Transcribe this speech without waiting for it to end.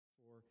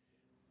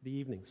the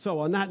evening. So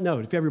on that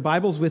note, if you have your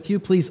Bibles with you,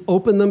 please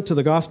open them to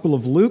the Gospel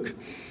of Luke.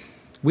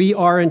 We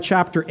are in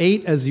chapter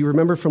 8. As you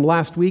remember from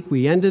last week,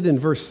 we ended in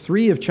verse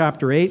 3 of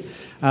chapter 8.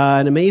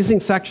 An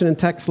amazing section in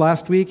text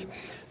last week.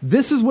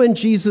 This is when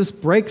Jesus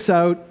breaks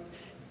out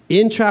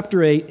in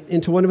chapter 8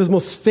 into one of his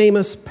most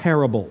famous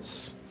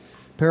parables.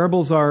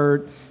 Parables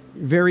are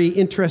very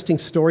interesting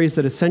stories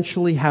that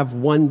essentially have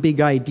one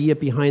big idea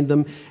behind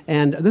them.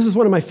 And this is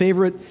one of my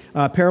favorite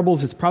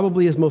parables. It's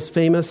probably his most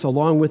famous,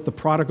 along with the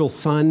prodigal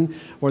son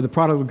or the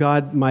prodigal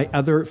God, my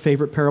other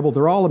favorite parable.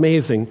 They're all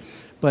amazing,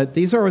 but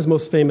these are his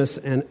most famous,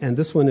 and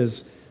this one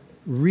is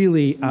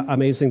really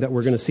amazing that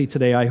we're going to see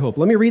today, I hope.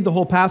 Let me read the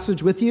whole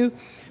passage with you,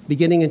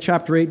 beginning in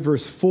chapter 8,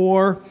 verse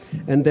 4,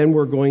 and then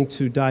we're going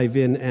to dive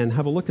in and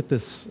have a look at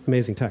this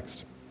amazing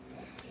text.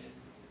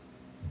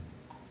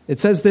 It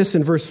says this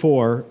in verse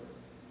 4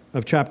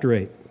 of chapter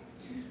 8.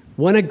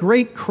 When a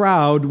great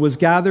crowd was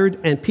gathered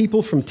and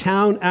people from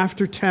town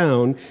after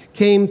town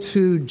came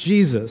to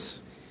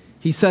Jesus,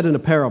 he said in a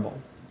parable,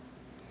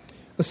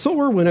 "A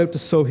sower went out to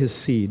sow his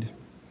seed.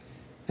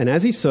 And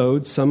as he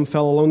sowed, some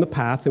fell along the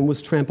path and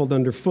was trampled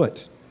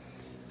underfoot.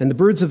 And the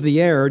birds of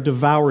the air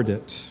devoured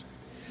it.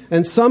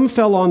 And some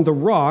fell on the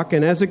rock,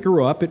 and as it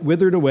grew up, it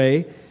withered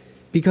away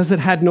because it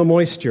had no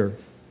moisture.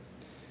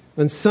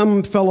 And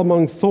some fell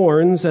among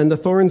thorns, and the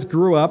thorns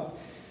grew up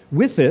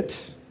with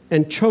it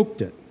and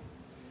choked it.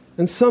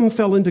 And some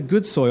fell into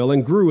good soil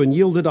and grew and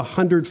yielded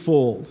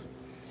 100-fold.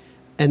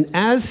 And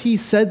as he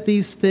said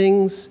these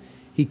things,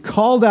 he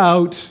called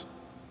out,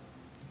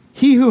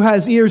 'He who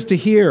has ears to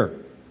hear,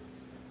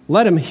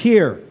 let him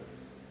hear.'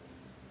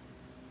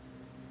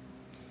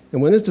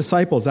 And when his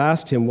disciples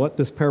asked him what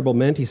this parable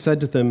meant, he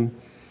said to them,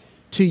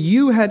 'To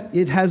you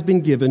it has been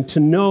given to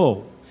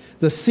know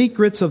the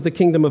secrets of the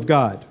kingdom of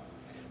God.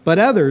 But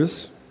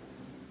others,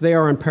 they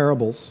are in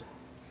parables,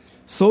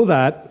 so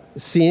that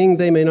seeing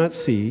they may not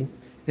see,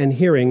 and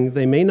hearing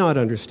they may not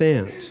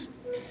understand.'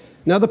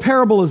 Now the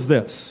parable is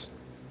this.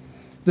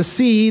 The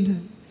seed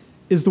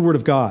is the word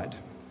of God.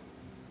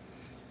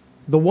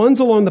 The ones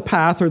along the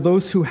path are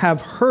those who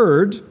have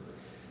heard.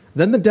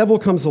 Then the devil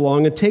comes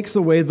along and takes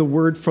away the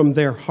word from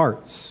their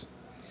hearts,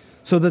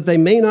 so that they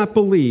may not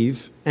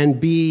believe and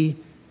be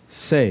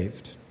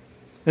saved.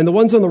 And the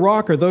ones on the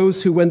rock are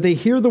those who, when they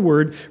hear the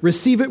word,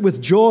 receive it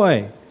with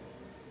joy.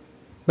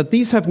 But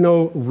these have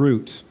no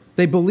root.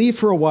 They believe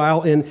for a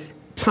while. In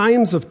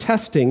times of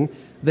testing,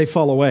 they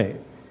fall away.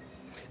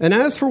 And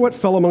as for what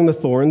fell among the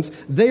thorns,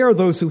 they are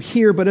those who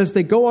hear, but as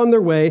they go on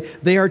their way,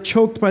 they are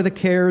choked by the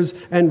cares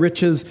and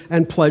riches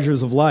and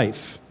pleasures of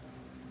life.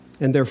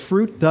 And their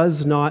fruit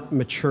does not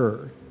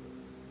mature.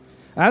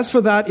 As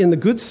for that in the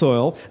good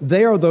soil,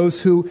 they are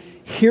those who,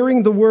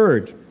 hearing the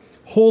word,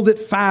 hold it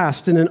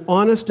fast in an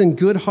honest and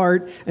good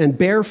heart and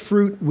bear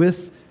fruit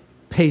with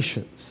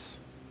patience."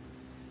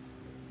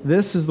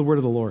 This is the word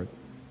of the Lord.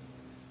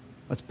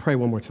 Let's pray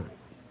one more time.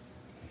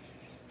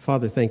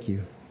 Father, thank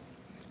you.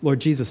 Lord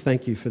Jesus,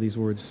 thank you for these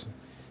words.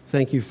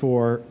 Thank you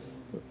for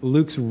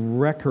Luke's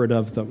record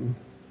of them.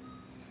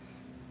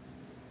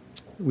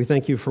 We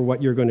thank you for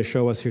what you're going to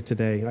show us here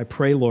today. I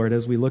pray, Lord,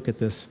 as we look at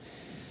this,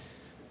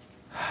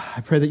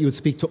 I pray that you would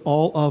speak to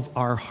all of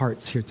our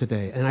hearts here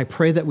today. And I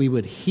pray that we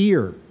would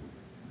hear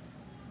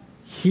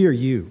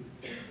you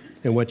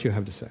and what you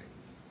have to say.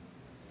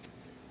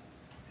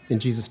 In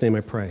Jesus' name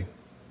I pray.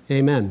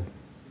 Amen.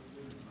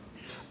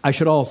 I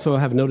should also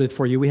have noted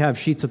for you, we have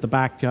sheets at the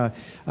back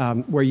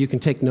where you can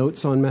take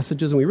notes on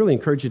messages, and we really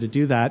encourage you to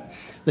do that.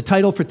 The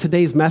title for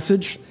today's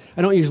message,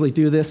 I don't usually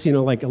do this,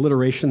 like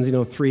alliterations,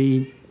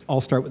 3 all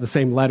start with the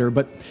same letter,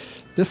 but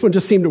this one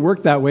just seemed to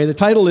work that way. The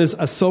title is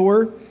 "A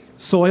Sower,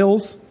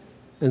 Soils,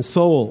 and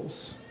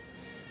Souls."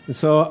 And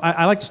so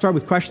I like to start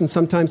with questions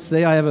sometimes.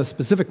 Today I have a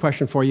specific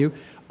question for you.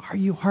 Are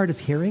you hard of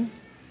hearing?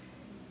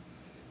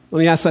 Let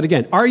me ask that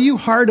again. Are you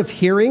hard of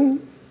hearing?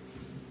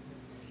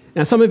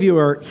 Now, some of you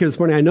are here this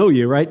morning. I know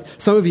you, right?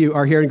 Some of you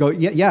are here and go,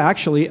 yeah,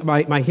 actually,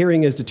 my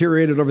hearing has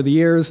deteriorated over the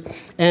years,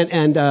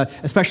 and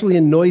especially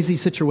in noisy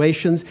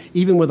situations,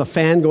 even with a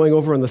fan going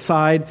over on the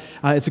side.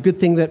 It's a good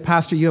thing that,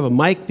 Pastor, you have a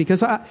mic,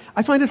 because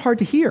I find it hard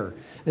to hear.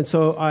 And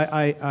so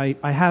I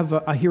have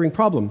a hearing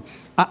problem.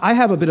 I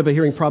have a bit of a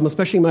hearing problem,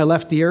 especially in my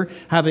left ear,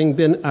 having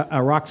been a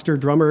rockster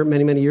drummer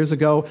many, many years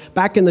ago,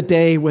 back in the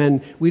day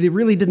when we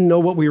really didn't know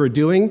what we were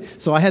doing.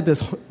 So I had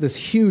this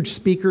huge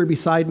speaker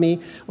beside me,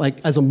 like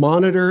as a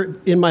monitor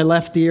in my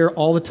left ear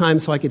all the time,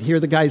 so I could hear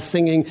the guys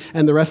singing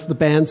and the rest of the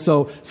band.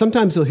 So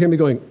sometimes you'll hear me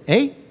going,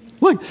 "Hey,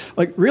 look,"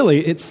 like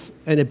really,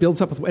 and it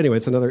builds up with, anyway,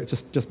 it's another,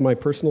 just my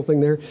personal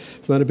thing there.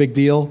 It's not a big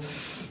deal.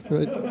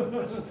 Right?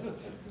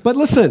 But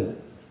listen,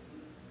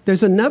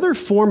 there's another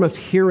form of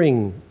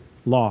hearing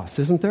loss,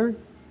 isn't there?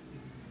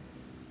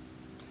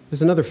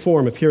 There's another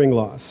form of hearing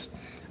loss.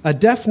 A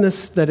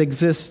deafness that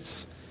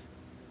exists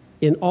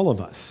in all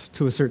of us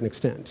to a certain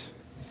extent.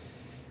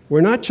 We're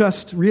not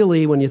just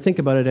really, when you think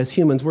about it as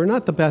humans, we're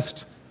not the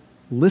best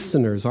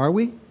listeners, are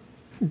we?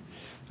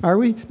 Are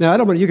we? Now, I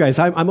don't know about you guys.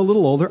 I'm a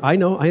little older. I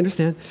know, I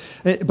understand.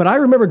 But I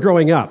remember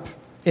growing up,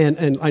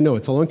 And I know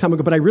it's a long time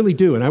ago, but I really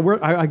do. And I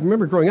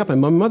remember growing up and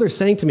my mother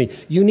saying to me,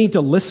 you need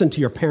to listen to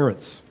your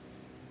parents.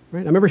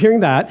 Right? I remember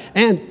hearing that.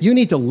 And you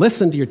need to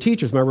listen to your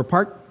teachers. My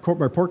report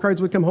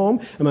cards would come home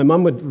and my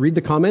mom would read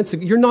the comments.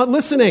 You're not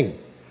listening.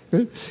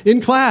 Right?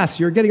 In class,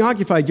 you're getting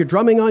occupied. You're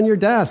drumming on your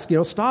desk.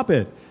 Stop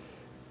it.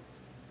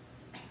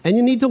 And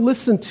you need to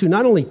listen to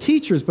not only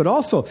teachers, but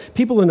also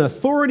people in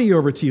authority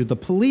over to you, the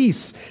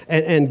police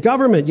and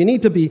government. You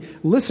need to be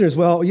listeners.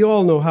 Well, you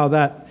all know how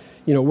that,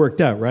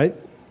 worked out, right?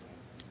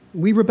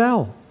 We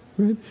rebel,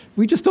 right?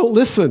 We just don't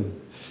listen,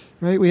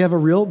 right? We have a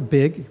real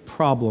big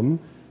problem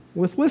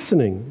with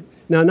listening.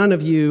 Now, none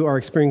of you are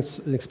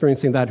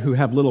experiencing that who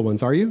have little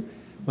ones, are you?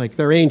 Like,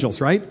 they're angels,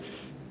 right?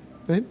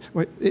 Right?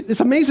 It's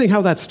amazing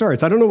how that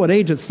starts. I don't know what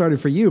age it started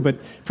for you, but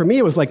for me,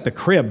 it was like the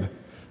crib.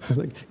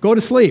 Like, go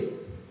to sleep.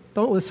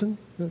 Don't listen.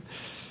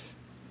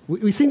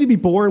 We seem to be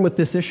born with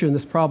this issue and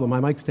this problem.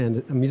 My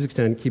music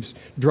stand keeps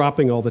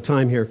dropping all the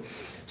time here.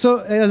 So,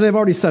 as I've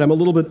already said, I'm a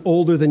little bit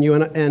older than you,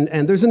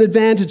 and there's an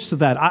advantage to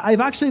that.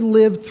 I've actually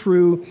lived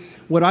through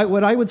what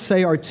I would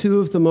say are two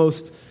of the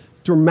most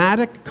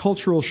dramatic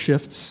cultural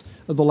shifts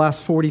of the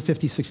last 40,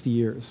 50, 60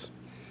 years.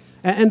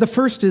 And the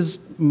first is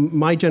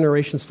my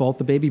generation's fault,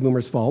 the baby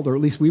boomers' fault, or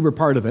at least we were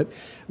part of it.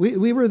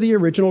 We were the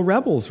original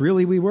rebels,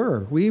 really we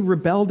were. We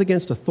rebelled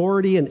against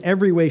authority in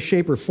every way,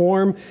 shape, or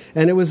form,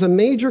 and it was a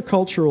major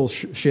cultural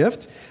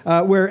shift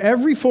where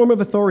every form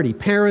of authority,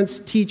 parents,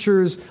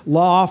 teachers,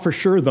 law for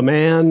sure, the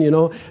man,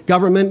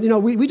 government,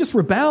 we just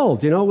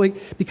rebelled,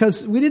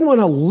 because we didn't want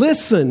to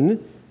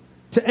listen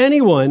to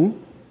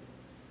anyone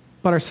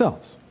but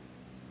ourselves.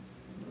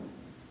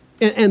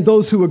 And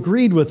those who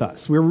agreed with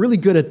us. We were really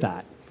good at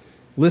that.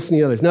 Listening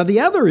to others. Now, the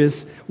other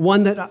is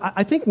one that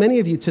I think many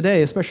of you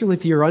today, especially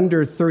if you're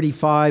under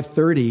 35,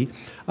 30,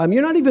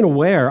 you're not even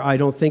aware, I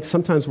don't think,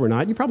 sometimes we're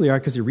not, you probably are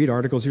because you read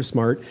articles, you're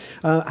smart,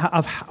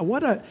 of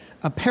what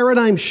a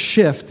paradigm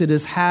shift it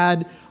has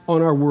had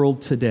on our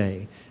world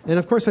today. And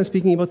of course, I'm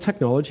speaking about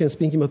technology, I'm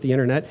speaking about the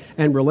internet,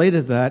 and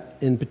related to that,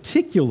 in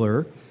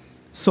particular,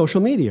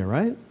 social media,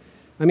 right?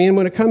 I mean,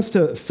 when it comes to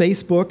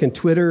Facebook and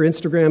Twitter,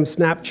 Instagram,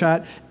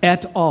 Snapchat,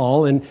 et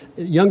al., and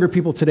younger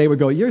people today would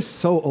go, you're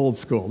so old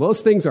school. Those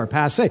things are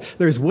passé.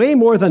 There's way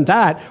more than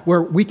that where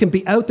we can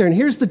be out there. And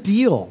here's the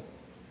deal.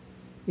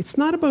 It's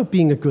not about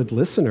being a good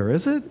listener,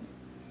 is it?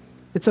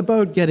 It's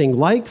about getting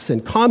likes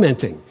and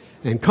commenting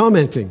and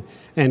commenting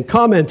and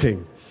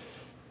commenting.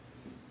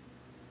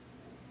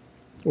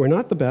 We're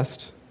not the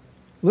best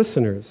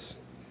listeners.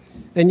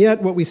 And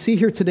yet, what we see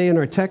here today in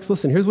our text,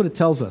 listen, here's what it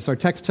tells us. Our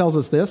text tells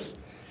us this.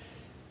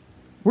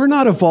 We're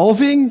not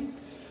evolving.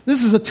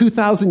 This is a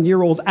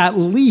 2,000-year-old at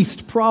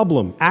least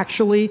problem.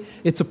 Actually,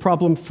 it's a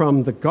problem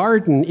from the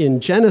garden in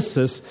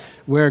Genesis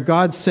where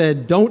God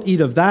said, don't eat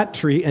of that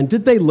tree. And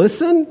did they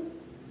listen?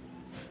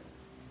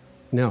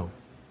 No.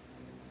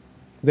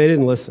 They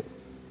didn't listen.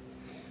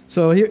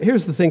 So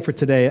here's the thing for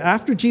today.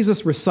 After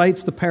Jesus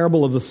recites the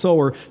parable of the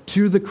sower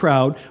to the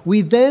crowd,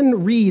 we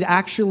then read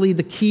actually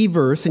the key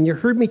verse, and you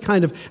heard me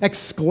kind of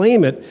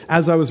exclaim it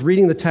as I was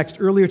reading the text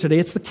earlier today.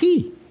 It's the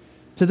key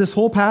to this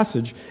whole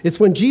passage. It's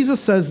when Jesus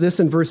says this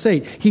in verse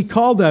 8. He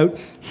called out,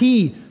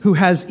 he who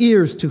has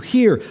ears to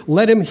hear,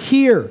 let him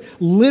hear.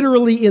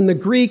 Literally in the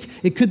Greek,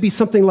 it could be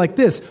something like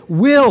this.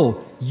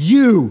 Will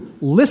you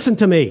listen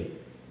to me?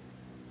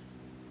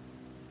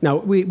 Now,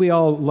 we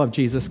all love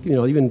Jesus,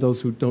 even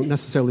those who don't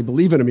necessarily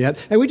believe in him yet,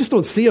 and we just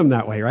don't see him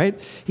that way, right?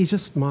 He's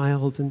just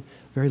mild and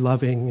very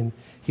loving, and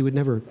he would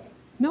never...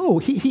 No,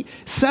 he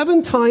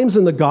 7 times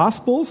in the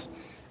Gospels,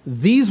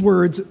 these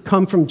words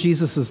come from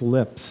Jesus'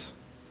 lips.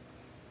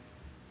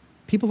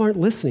 People aren't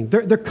listening.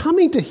 They're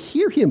coming to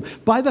hear him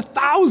by the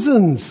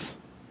thousands.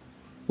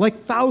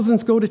 Like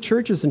thousands go to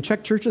churches and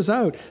check churches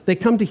out. They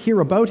come to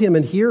hear about him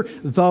and hear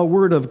the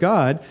word of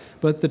God.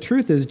 But the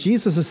truth is,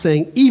 Jesus is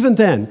saying, even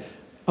then,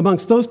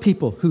 amongst those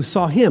people who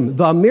saw him,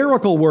 the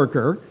miracle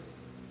worker,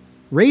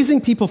 raising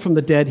people from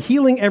the dead,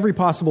 healing every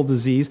possible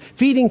disease,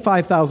 feeding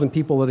 5,000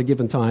 people at a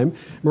given time,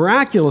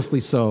 miraculously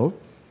so,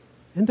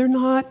 and they're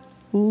not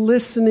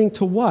listening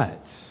to what?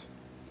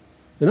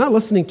 They're not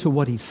listening to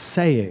what he's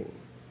saying.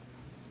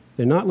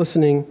 They're not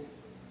listening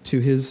to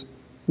his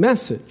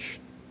message.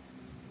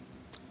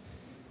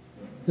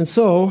 And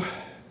so,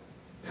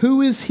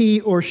 who is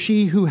he or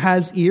she who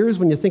has ears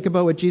when you think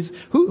about what Jesus...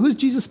 Who's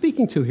Jesus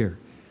speaking to here?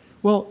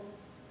 Well,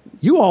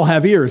 you all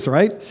have ears,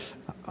 right?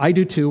 I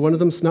do too. One of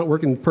them's not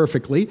working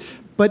perfectly.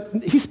 But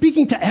he's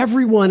speaking to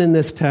everyone in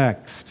this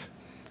text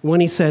when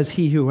he says,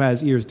 he who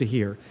has ears to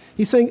hear.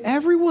 He's saying,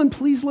 everyone,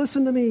 please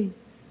listen to me.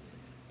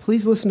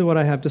 Please listen to what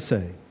I have to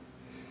say.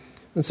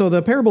 And so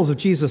the parables of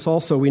Jesus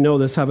also, we know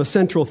this, have a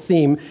central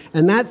theme,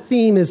 and that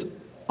theme is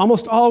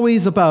almost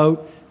always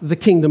about the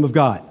kingdom of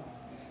God.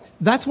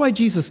 That's why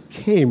Jesus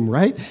came,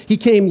 right? He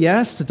came,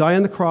 yes, to die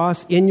on the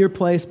cross in your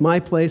place, my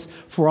place,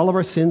 for all of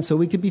our sins, so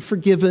we could be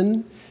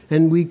forgiven,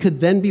 and we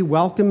could then be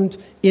welcomed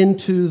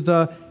into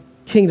the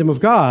kingdom of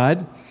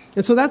God.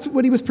 And so that's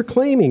what he was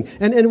proclaiming.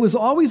 And it was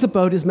always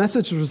about, his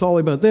message was all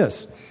about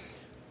this.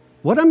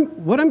 What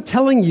I'm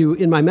telling you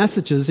in my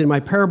messages, in my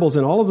parables,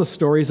 in all of the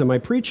stories in my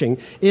preaching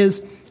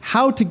is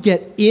how to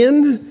get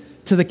in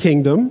to the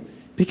kingdom,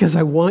 because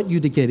I want you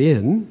to get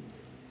in,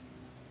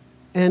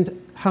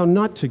 and how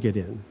not to get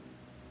in.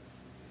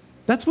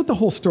 That's what the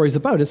whole story's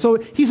about. And so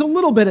he's a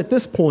little bit at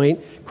this point,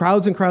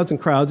 crowds and crowds and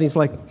crowds, and he's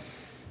like,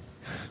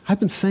 I've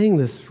been saying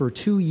this for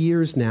 2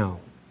 years now.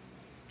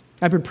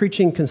 I've been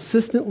preaching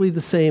consistently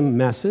the same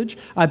message.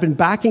 I've been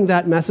backing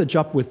that message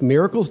up with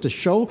miracles to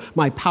show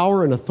my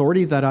power and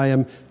authority that I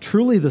am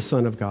truly the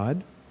Son of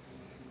God.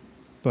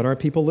 But are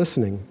people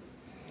listening?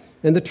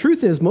 And the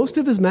truth is, most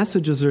of his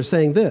messages are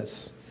saying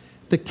this: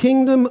 the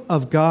kingdom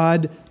of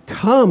God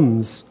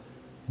comes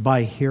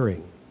by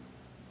hearing.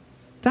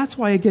 That's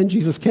why, again,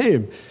 Jesus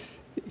came.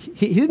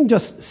 He didn't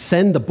just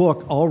send the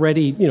book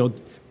already,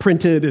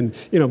 printed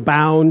and,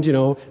 bound,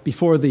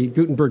 before the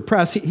Gutenberg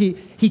press.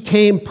 He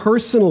came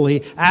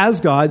personally as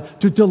God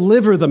to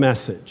deliver the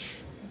message.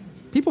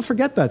 People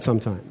forget that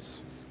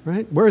sometimes,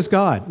 right? Where's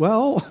God?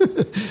 Well,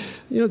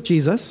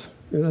 Jesus.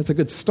 That's a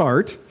good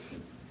start.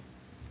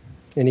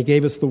 And he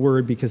gave us the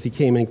word because he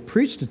came and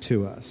preached it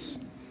to us.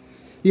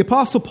 The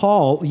Apostle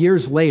Paul,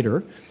 years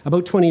later,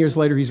 about 20 years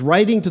later, he's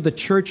writing to the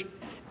church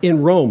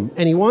in Rome,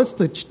 and he wants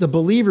the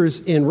believers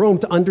in Rome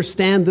to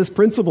understand this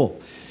principle.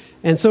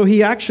 And so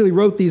he actually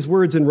wrote these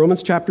words in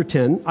Romans chapter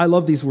 10. I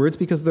love these words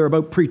because they're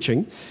about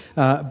preaching.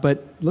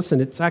 But listen,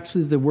 it's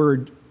actually the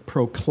word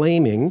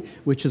proclaiming,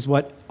 which is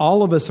what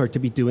all of us are to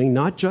be doing,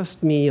 not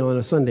just me on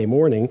a Sunday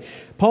morning.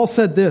 Paul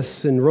said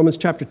this in Romans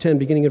chapter 10,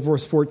 beginning at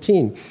verse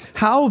 14.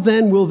 How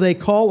then will they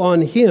call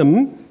on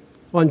him,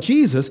 on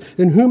Jesus,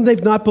 in whom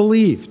they've not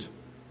believed?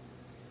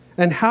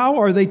 And how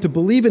are they to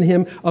believe in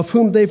him of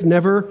whom they've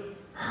never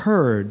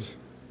heard?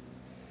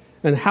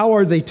 And how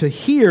are they to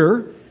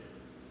hear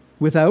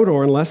without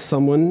or unless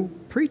someone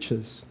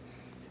preaches?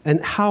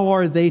 And how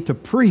are they to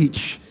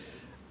preach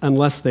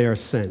unless they are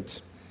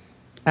sent?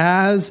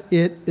 As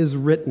it is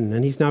written,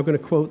 and he's now going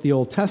to quote the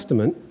Old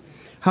Testament,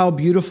 how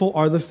beautiful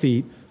are the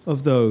feet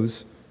of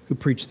those who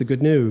preach the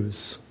good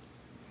news.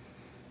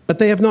 But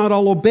they have not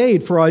all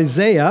obeyed, for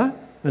Isaiah,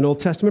 an Old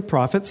Testament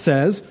prophet,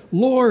 says,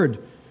 Lord,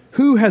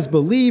 who has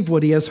believed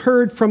what he has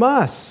heard from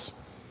us?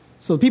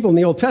 So the people in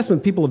the Old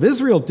Testament, people of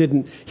Israel,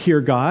 didn't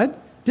hear God,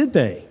 did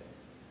they?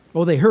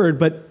 Oh, they heard,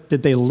 but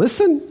did they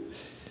listen?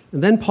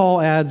 And then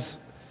Paul adds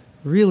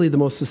really the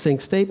most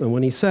succinct statement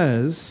when he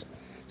says,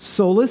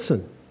 so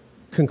listen.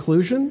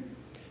 Conclusion,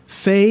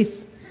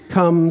 faith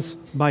comes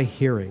by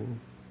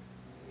hearing,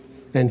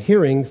 and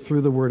hearing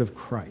through the word of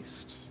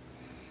Christ.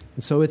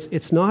 And so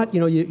it's not,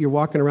 you're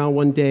walking around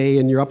one day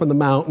and you're up on the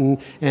mountain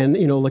and,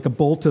 like a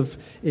bolt of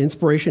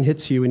inspiration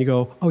hits you and you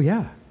go, oh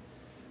yeah,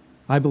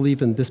 I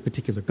believe in this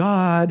particular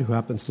God who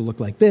happens to look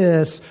like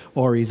this,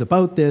 or he's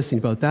about this and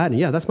about that, and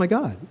yeah, that's my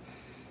God.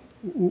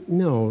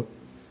 No,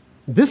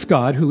 this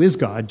God, who is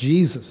God,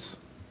 Jesus,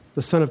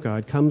 the Son of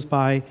God, comes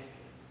by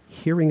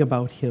hearing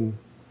about him,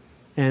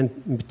 and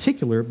in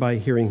particular by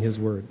hearing his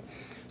word.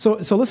 So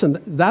listen,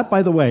 that,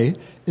 by the way,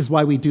 is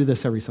why we do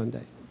this every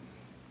Sunday.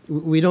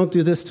 We don't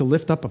do this to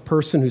lift up a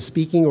person who's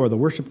speaking or the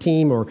worship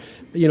team or,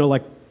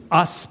 like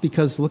us,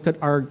 because look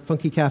at our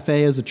funky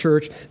cafe as a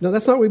church. No,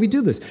 that's not why we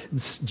do this.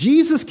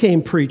 Jesus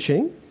came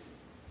preaching.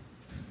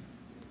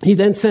 He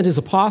then sent his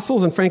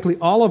apostles and, frankly,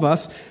 all of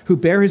us who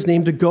bear his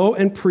name to go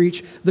and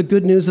preach the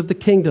good news of the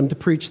kingdom, to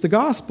preach the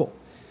gospel.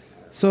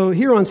 So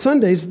here on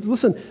Sundays,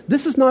 listen,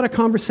 this is not a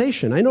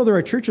conversation. I know there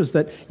are churches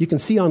that you can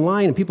see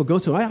online and people go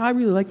to. I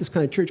really like this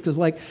kind of church because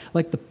like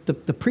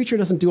the preacher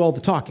doesn't do all the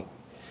talking.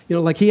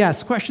 Like he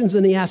asks questions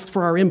and he asks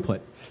for our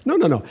input.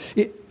 No.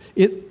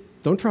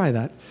 Don't try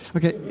that.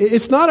 Okay,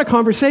 it's not a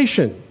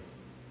conversation.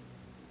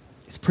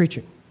 It's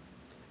preaching.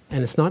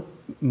 And it's not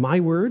my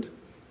word.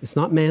 It's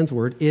not man's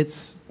word.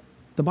 It's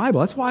the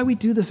Bible. That's why we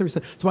do this every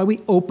Sunday. That's why we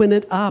open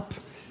it up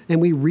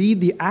and we read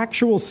the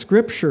actual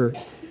scripture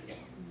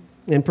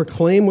and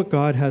proclaim what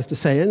God has to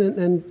say.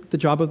 And the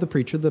job of the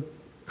preacher, the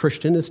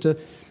Christian, is to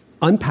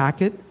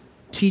unpack it,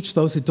 teach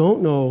those who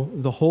don't know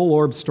the whole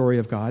orb story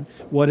of God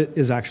what it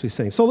is actually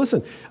saying. So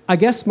listen, I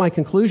guess my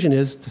conclusion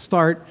is, to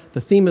start, the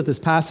theme of this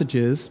passage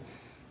is,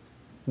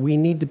 we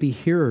need to be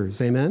hearers,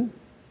 amen?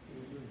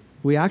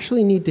 We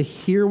actually need to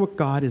hear what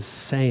God is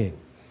saying.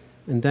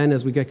 And then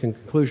as we get to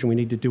conclusion, we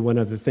need to do one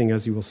other thing,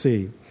 as you will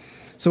see.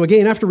 So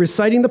again, after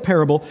reciting the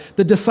parable,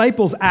 the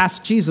disciples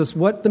asked Jesus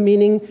what the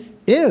meaning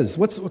is.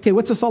 What's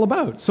this all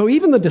about? So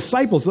even the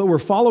disciples that were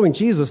following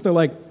Jesus, they're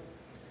like,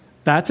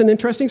 that's an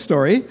interesting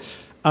story.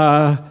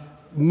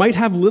 Might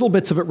have little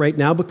bits of it right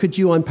now, but could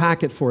you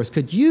unpack it for us?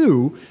 Could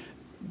you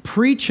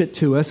preach it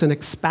to us and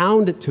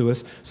expound it to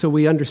us so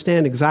we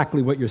understand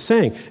exactly what you're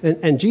saying?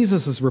 And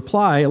Jesus'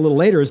 reply a little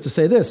later is to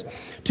say this: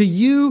 to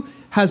you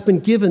has been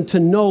given to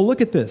know,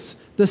 look at this,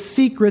 the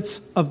secrets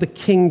of the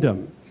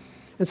kingdom.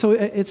 And so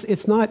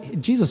it's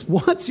not, Jesus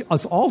wants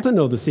us all to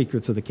know the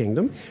secrets of the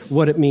kingdom,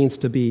 what it means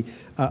to be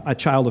a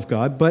child of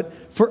God, but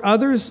for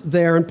others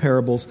they are in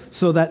parables,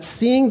 so that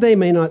seeing they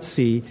may not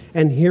see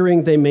and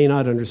hearing they may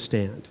not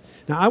understand.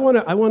 Now I want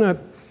to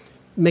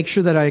make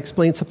sure that I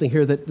explain something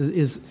here that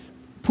is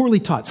poorly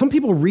taught. Some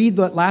people read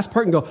the last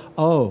part and go,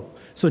 oh,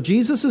 so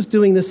Jesus is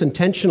doing this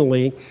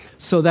intentionally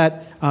so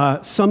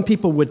that some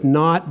people would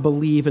not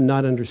believe and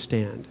not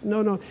understand.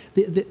 No.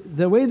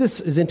 The way this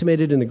is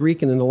intimated in the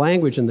Greek and in the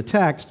language in the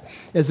text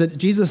is that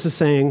Jesus is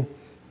saying,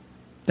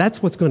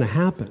 that's what's going to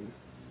happen.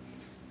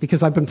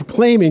 Because I've been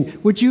proclaiming,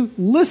 would you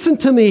listen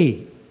to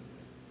me?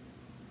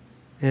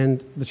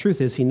 And the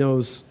truth is, he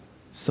knows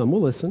some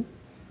will listen.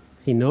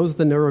 He knows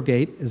the narrow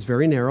gate is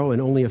very narrow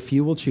and only a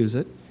few will choose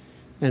it,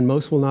 and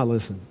most will not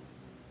listen.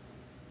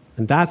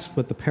 And that's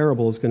what the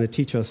parable is going to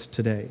teach us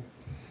today.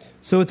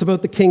 So it's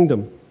about the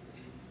kingdom.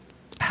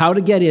 How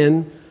to get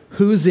in,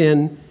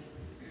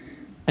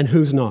 and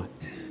who's not.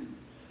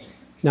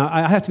 Now,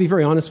 I have to be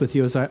very honest with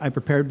you. As I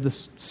prepared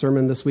this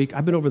sermon this week,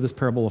 I've been over this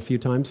parable a few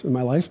times in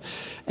my life,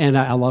 and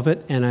I love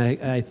it, and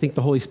I think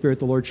the Holy Spirit,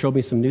 the Lord, showed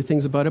me some new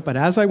things about it. But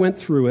as I went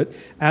through it,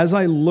 as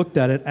I looked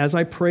at it, as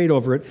I prayed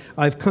over it,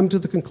 I've come to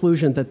the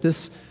conclusion that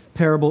this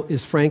parable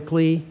is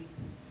frankly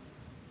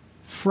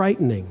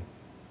frightening.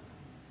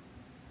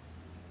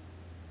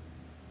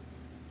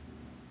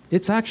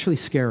 It's actually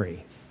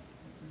scary,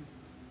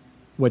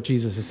 what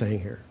Jesus is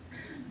saying here.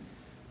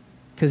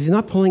 Because he's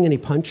not pulling any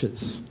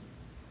punches.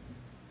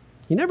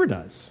 He never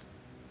does.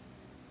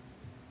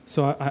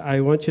 So I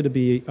want you to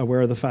be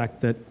aware of the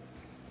fact that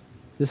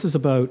this is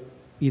about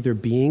either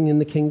being in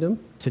the kingdom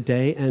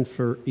today and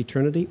for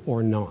eternity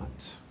or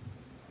not.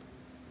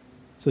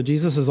 So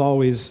Jesus is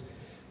always,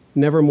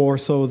 never more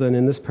so than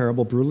in this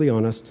parable, brutally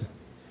honest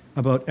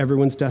about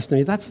everyone's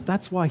destiny.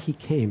 That's why he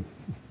came.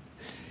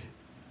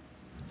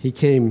 He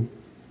came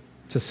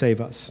to save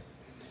us.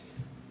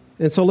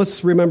 And so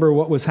let's remember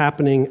what was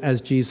happening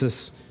as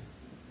Jesus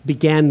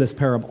began this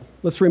parable.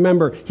 Let's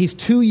remember, he's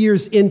 2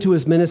 years into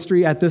his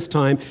ministry at this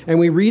time, and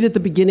we read at the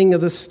beginning of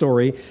this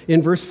story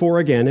in verse 4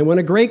 again. And when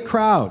a great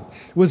crowd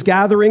was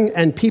gathering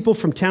and people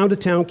from town to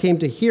town came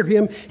to hear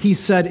him, he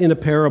said in a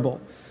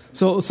parable.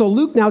 So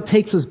Luke now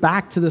takes us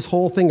back to this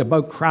whole thing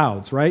about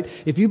crowds, right?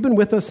 If you've been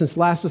with us since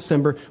last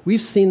December,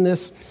 we've seen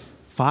this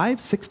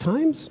 5-6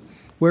 times,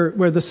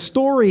 where the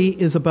story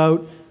is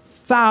about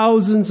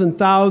thousands and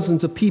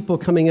thousands of people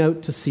coming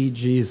out to see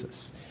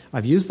Jesus.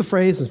 I've used the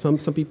phrase,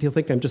 and some people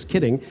think I'm just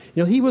kidding.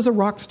 You know, he was a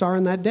rock star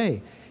in that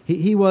day.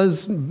 He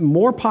was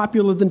more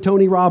popular than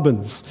Tony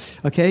Robbins.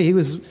 Okay, he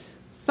was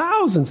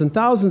thousands and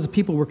thousands of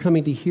people were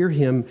coming to hear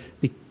him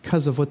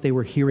because of what they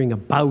were hearing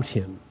about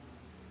him.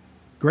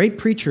 Great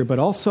preacher, but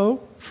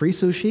also free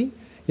sushi,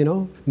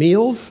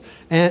 meals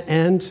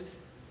and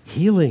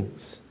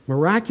healings,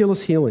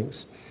 miraculous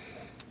healings.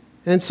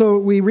 And so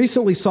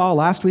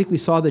last week we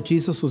saw that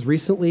Jesus was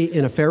recently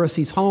in a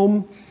Pharisee's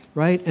home,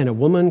 right? And a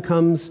woman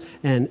comes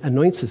and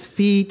anoints his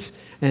feet.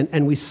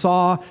 And we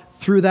saw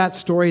through that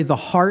story the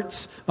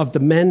hearts of the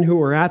men who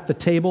were at the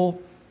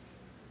table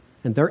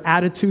and their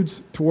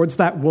attitudes towards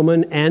that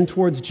woman and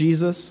towards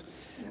Jesus.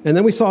 And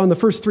then we saw in the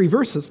first 3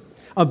 verses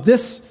of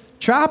this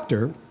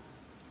chapter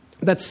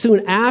that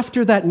soon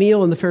after that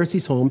meal in the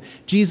Pharisee's home,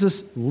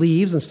 Jesus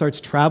leaves and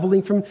starts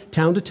traveling from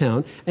town to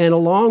town. And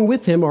along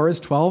with him are his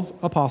 12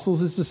 apostles,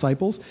 his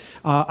disciples,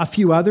 a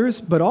few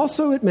others, but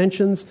also it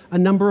mentions a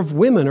number of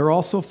women are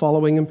also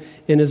following him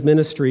in his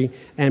ministry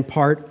and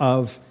part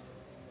of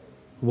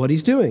what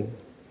he's doing.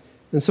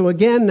 And so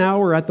again, now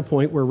we're at the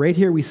point where right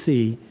here we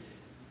see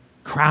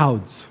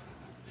crowds.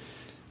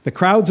 The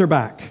crowds are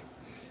back.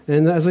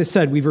 And as I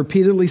said, we've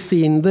repeatedly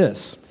seen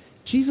this.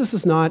 Jesus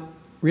is not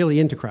really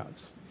into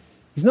crowds.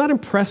 He's not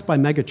impressed by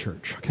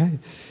megachurch, okay?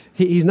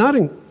 He's not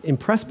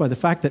impressed by the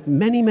fact that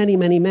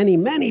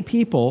many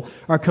people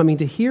are coming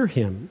to hear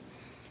him.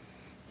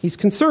 He's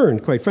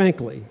concerned, quite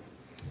frankly,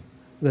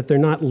 that they're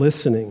not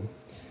listening.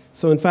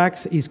 So in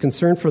fact, he's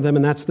concerned for them,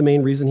 and that's the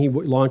main reason he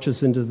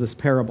launches into this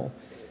parable.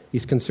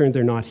 He's concerned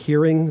they're not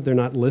hearing, they're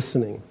not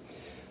listening.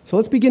 So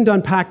let's begin to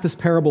unpack this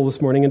parable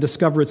this morning and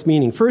discover its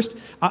meaning. First,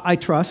 I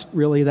trust,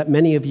 really, that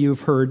many of you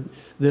have heard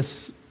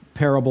this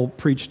parable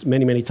preached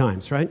many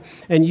times, right?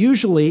 And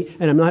usually,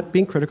 and I'm not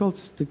being critical,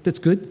 it's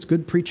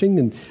good preaching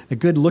and a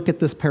good look at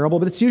this parable,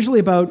 but it's usually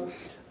about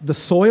the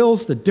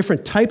soils, the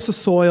different types of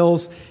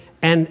soils,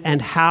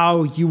 and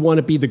how you want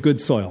to be the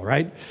good soil,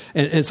 right?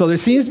 And so there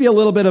seems to be a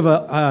little bit of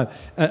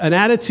an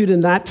attitude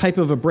in that type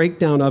of a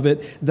breakdown of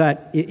it,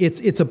 that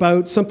it's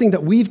about something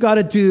that we've got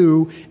to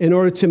do in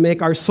order to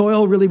make our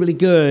soil really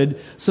good,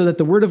 so that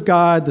the Word of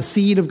God, the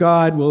seed of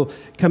God, will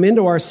come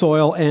into our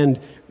soil and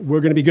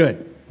we're going to be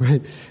good.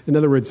 Right? In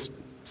other words,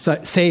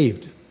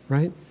 saved,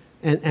 right?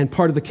 And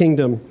part of the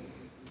kingdom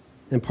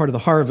and part of the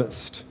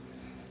harvest.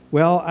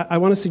 Well, I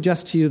want to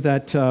suggest to you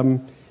that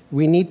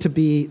we need to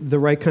be the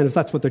right kind of,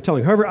 that's what they're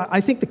telling. However, I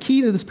think the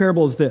key to this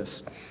parable is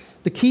this.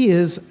 The key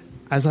is,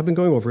 as I've been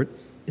going over it,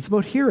 it's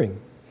about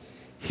hearing.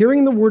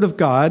 Hearing the word of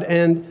God,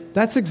 and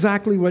that's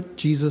exactly what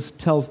Jesus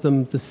tells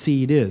them the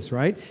seed is,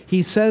 right?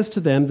 He says to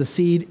them, the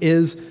seed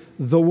is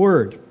the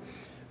word.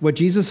 What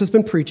Jesus has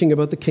been preaching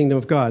about the kingdom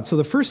of God. So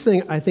the first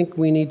thing I think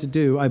we need to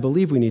do, I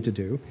believe we need to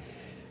do,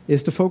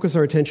 is to focus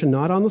our attention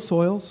not on the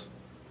soils,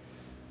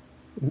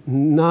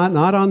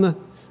 not on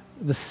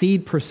the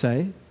seed per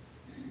se,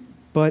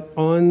 but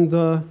on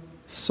the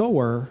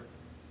sower.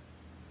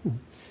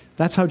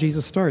 That's how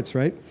Jesus starts,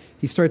 right?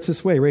 He starts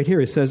this way right here.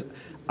 He says,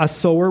 a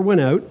sower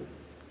went out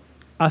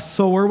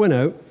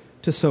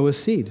to sow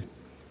his seed.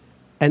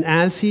 And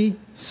as he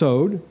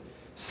sowed,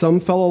 some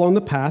fell along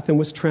the path and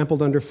was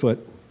trampled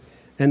underfoot,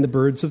 and the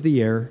birds of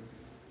the air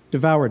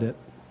devoured it.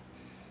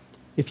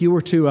 If you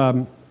were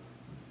to,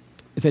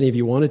 if any of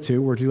you wanted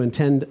to, were to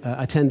attend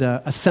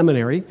a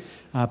seminary,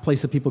 a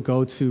place that people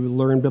go to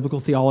learn biblical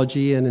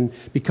theology and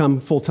become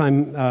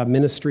full-time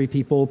ministry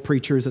people,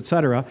 preachers,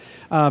 etc.,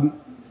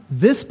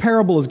 this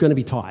parable is going to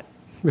be taught.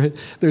 Right?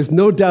 There's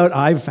no doubt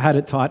I've had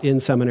it taught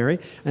in seminary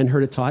and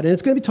heard it taught. And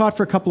it's going to be taught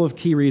for a couple of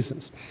key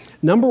reasons.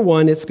 Number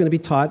one, it's going to be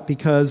taught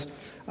because,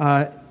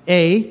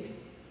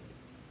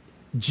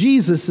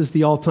 Jesus is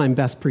the all-time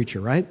best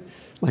preacher, right?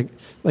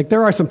 Like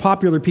there are some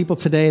popular people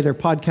today, their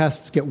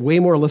podcasts get way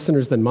more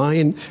listeners than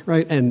mine,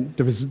 right? And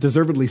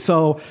deservedly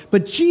so.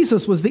 But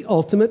Jesus was the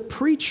ultimate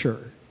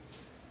preacher,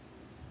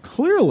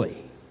 clearly.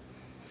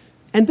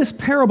 And this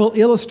parable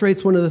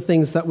illustrates one of the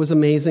things that was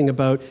amazing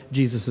about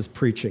Jesus'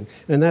 preaching.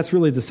 And that's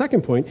really the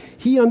second point.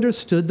 He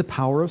understood the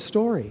power of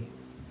story.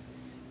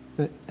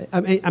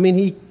 I mean,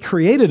 he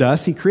created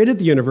us, he created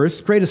the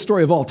universe, greatest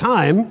story of all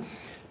time,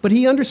 but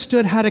he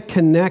understood how to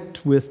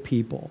connect with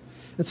people.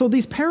 And so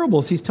these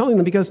parables, he's telling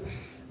them because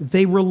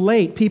they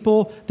relate.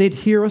 People, they'd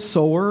hear a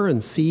sower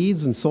and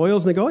seeds and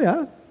soils, and they go, oh,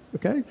 yeah,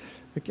 okay,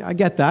 I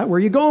get that. Where are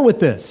you going with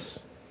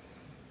this?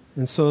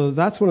 And so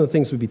that's one of the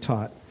things we'd be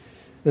taught.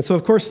 And so,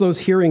 of course, those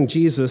hearing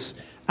Jesus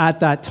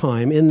at that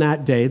time, in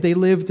that day, they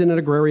lived in an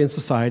agrarian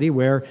society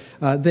where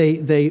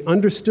they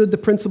understood the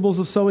principles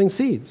of sowing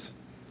seeds,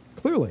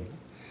 clearly.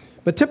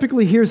 But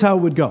typically, here's how it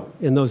would go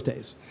in those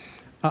days.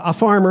 A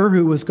farmer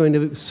who was going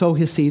to sow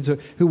his seeds, or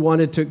who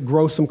wanted to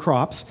grow some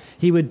crops,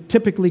 he would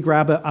typically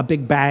grab a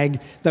big bag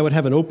that would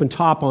have an open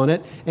top on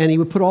it, and he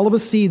would put all of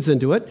his seeds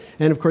into it.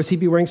 And, of course, he'd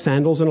be wearing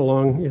sandals and a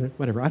long,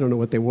 whatever, I don't know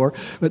what they wore,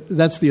 but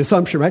that's the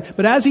assumption, right?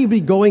 But as he'd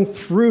be going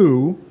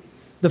through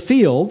the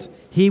field,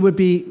 he would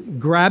be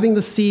grabbing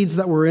the seeds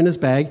that were in his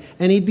bag,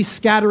 and he'd be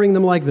scattering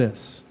them like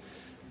this.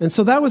 And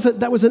so that was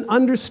an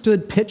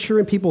understood picture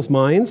in people's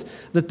minds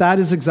that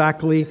is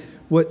exactly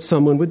what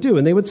someone would do.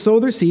 And they would sow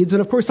their seeds,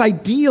 and of course,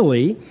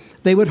 ideally,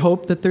 they would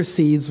hope that their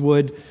seeds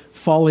would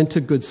fall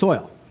into good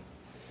soil.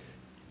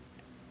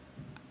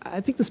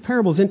 I think this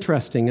parable is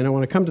interesting, and I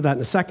want to come to that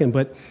in a second,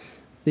 but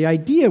the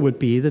idea would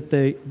be that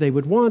they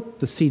would want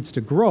the seeds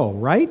to grow,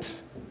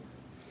 right?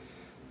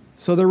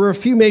 So there were a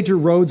few major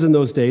roads in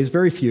those days,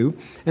 very few.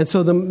 And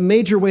so the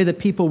major way that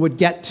people would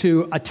get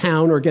to a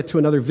town or get to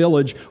another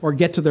village or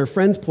get to their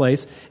friend's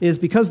place is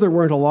because there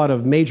weren't a lot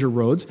of major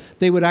roads,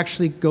 they would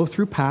actually go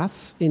through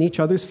paths in each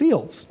other's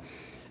fields.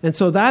 And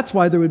so that's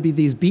why there would be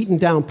these beaten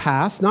down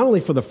paths, not only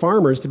for the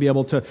farmers to be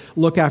able to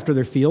look after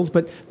their fields,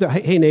 but,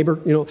 hey neighbor,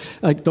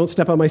 don't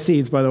step on my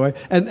seeds, by the way.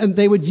 And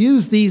they would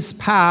use these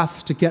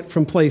paths to get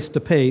from place to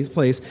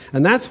place.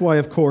 And that's why,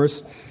 of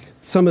course,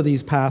 some of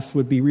these paths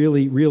would be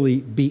really, really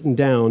beaten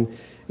down.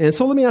 And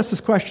so let me ask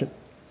this question.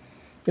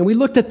 And we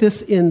looked at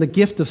this in The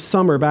Gift of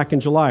Summer back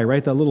in July,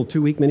 right? That little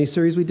 2-week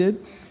mini-series we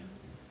did.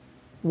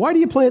 Why do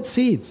you plant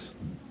seeds?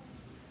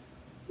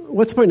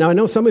 What's the point? Now, I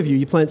know some of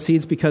you plant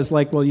seeds because,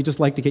 you just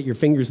like to get your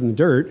fingers in the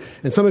dirt.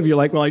 And some of you are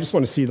like, well, I just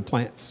want to see the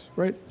plants,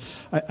 right?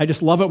 I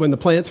just love it when the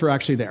plants are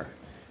actually there.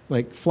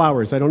 Like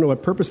flowers. I don't know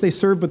what purpose they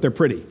serve, but they're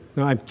pretty.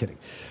 No, I'm kidding.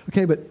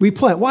 Okay, but we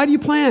plant. Why do you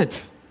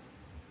plant?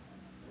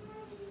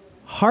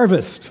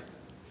 Harvest,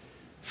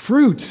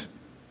 fruit.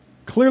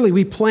 Clearly,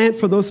 we plant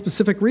for those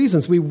specific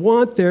reasons. We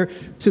want there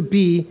to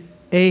be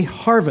a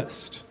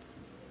harvest.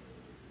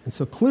 And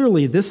so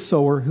clearly, this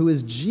sower, who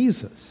is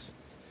Jesus,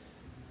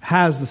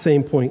 has the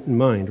same point in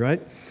mind,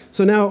 right?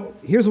 So now,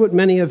 here's what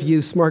many of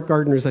you smart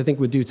gardeners, I think,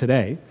 would do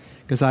today,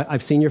 because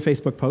I've seen your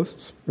Facebook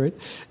posts, right?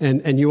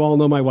 And you all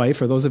know my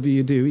wife, or those of you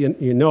who do,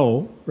 you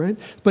know, right?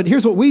 But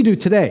here's what we do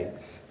today.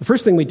 The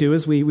first thing we do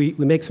is we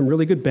make some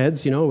really good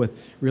beds, with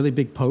really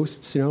big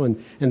posts, and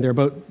they're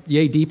about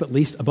yay deep, at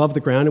least above the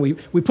ground. And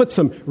we put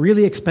some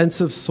really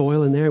expensive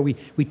soil in there. We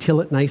till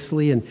it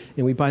nicely, and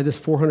we buy this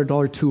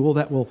 $400 tool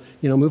that will,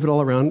 move it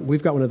all around.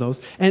 We've got one of those.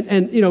 And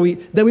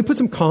then we put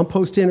some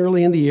compost in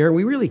early in the year, and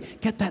we really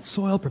get that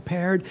soil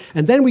prepared.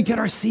 And then we get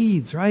our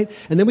seeds, right?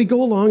 And then we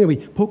go along and we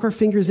poke our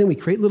fingers in. We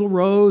create little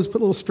rows, put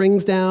little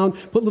strings down,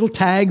 put little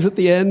tags at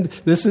the end.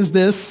 This is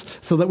this,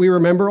 so that we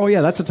remember, oh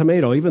yeah, that's a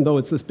tomato, even though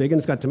it's this big and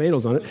it's got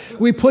tomatoes on it.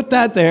 We put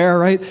that there,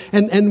 right?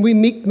 And we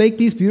make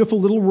these beautiful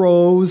little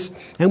rows,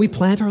 and we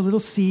plant our little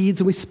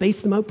seeds, and we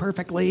space them out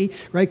perfectly,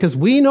 right? Because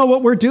we know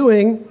what we're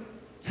doing,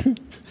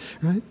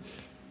 right?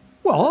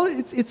 Well,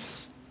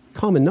 it's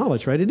common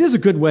knowledge, right? It is a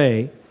good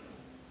way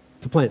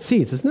to plant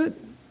seeds, isn't it?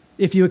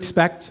 If you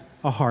expect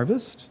a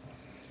harvest.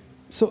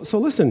 So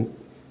listen,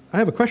 I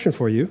have a question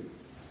for you.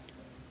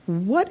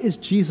 What is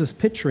Jesus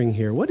picturing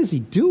here? What is he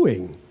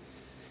doing?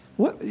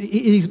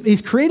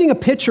 He's creating a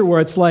picture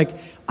where it's like,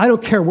 I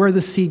don't care where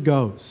the seed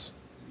goes.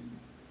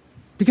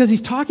 Because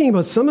he's talking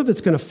about some of it's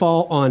going to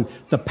fall on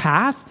the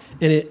path,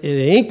 and it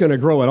ain't going to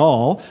grow at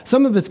all.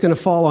 Some of it's going to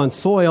fall on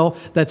soil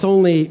that's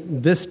only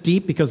this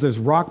deep because there's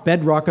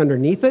bedrock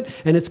underneath it,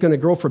 and it's going to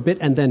grow for a bit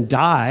and then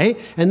die.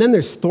 And then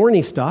there's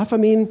thorny stuff. I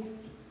mean,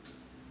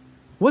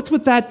 what's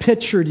with that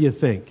picture, do you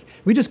think?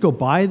 We just go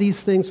by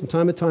these things from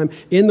time to time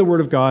in the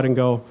Word of God and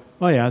go,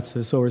 oh yeah, it's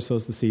the sower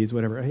sows the seeds,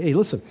 whatever. Hey,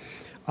 listen,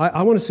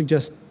 I want to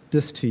suggest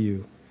this to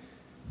you.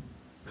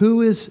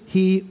 Who is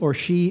he or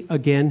she,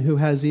 again, who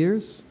has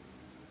ears?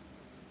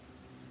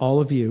 All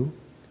of you,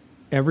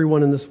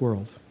 everyone in this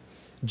world.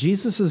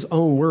 Jesus'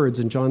 own words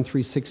in John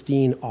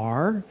 3:16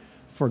 are,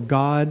 for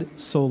God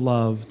so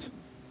loved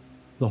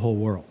the whole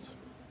world.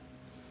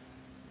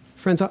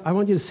 Friends, I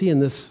want you to see in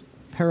this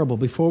parable,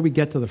 before we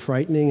get to the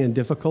frightening and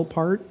difficult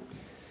part,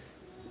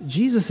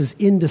 Jesus is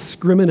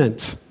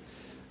indiscriminate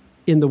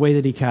in the way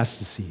that he casts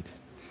the seed.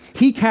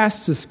 He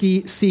casts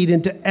the seed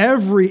into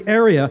every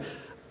area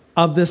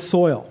of this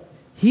soil.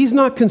 He's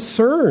not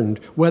concerned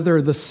whether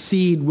the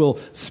seed will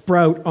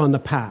sprout on the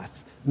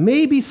path.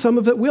 Maybe some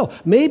of it will.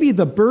 Maybe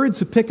the birds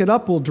who pick it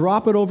up will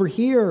drop it over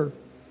here.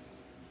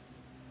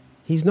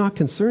 He's not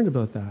concerned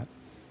about that.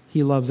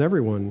 He loves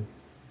everyone.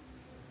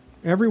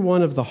 Every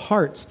one of the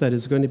hearts that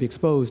is going to be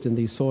exposed in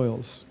these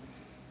soils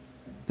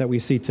that we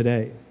see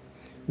today.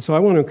 And so I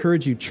want to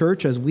encourage you,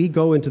 church, as we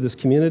go into this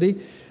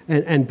community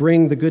and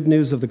bring the good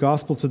news of the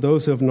gospel to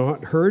those who have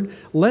not heard,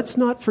 let's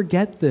not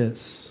forget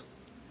this.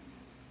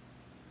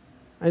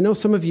 I know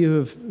some of you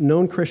have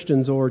known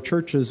Christians or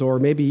churches, or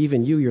maybe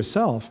even you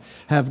yourself,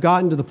 have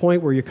gotten to the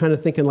point where you're kind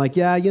of thinking like,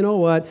 yeah, you know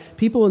what,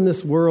 people in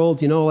this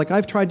world, like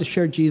I've tried to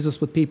share Jesus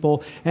with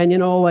people, and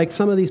like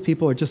some of these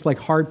people are just like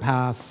hard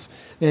paths,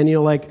 and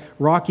like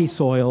rocky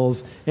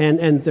soils,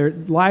 and their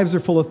lives are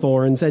full of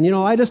thorns, and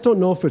I just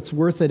don't know if it's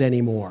worth it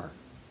anymore.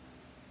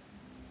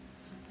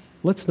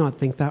 Let's not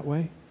think that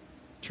way,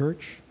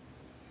 church.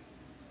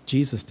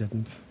 Jesus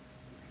didn't.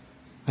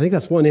 I think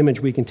that's one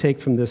image we can take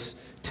from this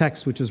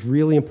text, which is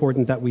really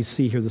important that we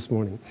see here this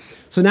morning.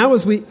 So now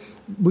as we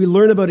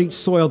learn about each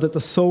soil that the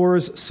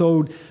sower's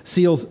sowed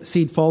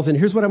seed falls in,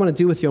 here's what I want to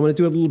do with you. I want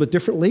to do it a little bit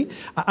differently.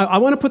 I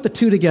want to put the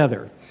two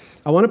together.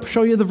 I want to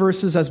show you the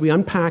verses as we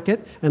unpack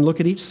it and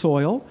look at each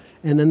soil,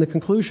 and then the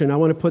conclusion. I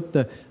want to put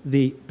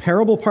the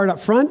parable part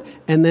up front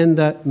and then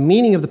the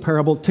meaning of the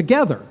parable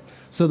together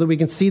so that we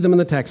can see them in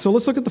the text. So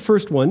let's look at the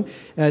first one.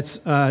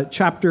 It's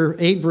chapter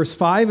 8, verse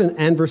 5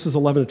 and verses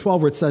 11 to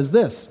 12, where it says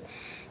this.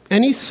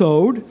 And he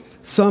sowed,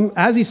 some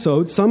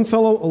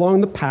fell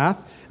along the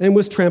path and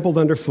was trampled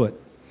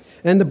underfoot,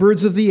 and the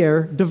birds of the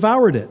air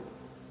devoured it.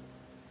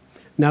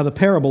 Now the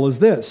parable is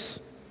this.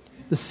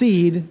 The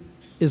seed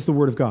is the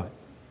word of God.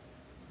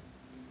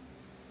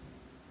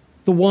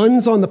 The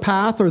ones on the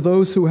path are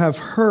those who have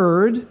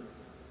heard.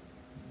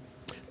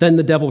 Then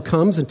the devil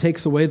comes and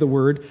takes away the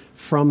word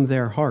from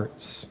their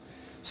hearts,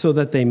 so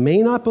that they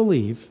may not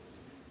believe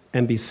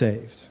and be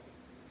saved.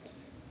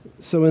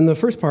 So in the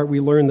first part,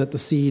 we learn that the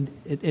seed,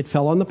 it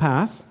fell on the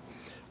path.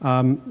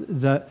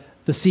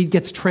 The seed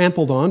gets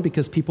trampled on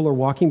because people are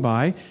walking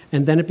by,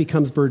 and then it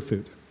becomes bird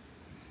food.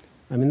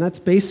 I mean, that's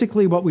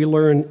basically what we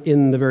learn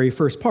in the very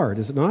first part,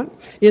 is it not?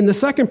 In the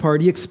second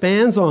part, he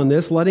expands on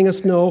this, letting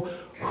us know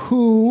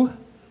who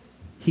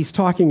he's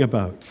talking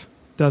about,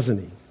 doesn't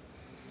he?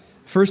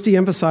 First, he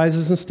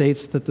emphasizes and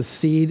states that the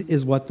seed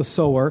is what the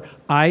sower,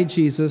 I,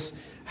 Jesus,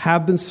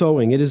 have been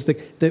sowing. It is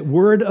the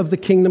word of the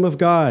kingdom of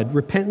God,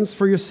 repentance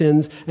for your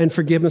sins and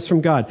forgiveness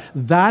from God.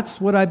 That's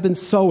what I've been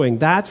sowing.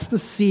 That's the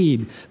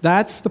seed.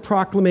 That's the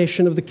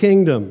proclamation of the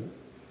kingdom.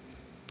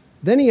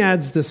 Then he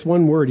adds this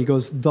one word. He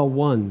goes, the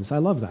ones. I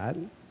love that.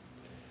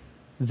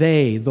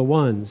 They, the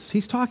ones.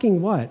 He's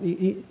talking what?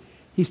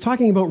 He's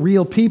talking about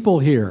real people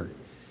here.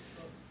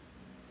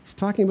 He's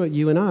talking about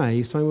you and I.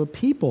 He's talking about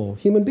people,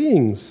 human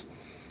beings,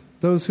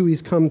 those who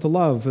he's come to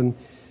love. And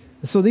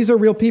so these are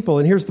real people.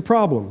 And here's the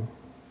problem.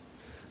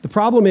 The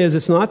problem is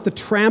it's not the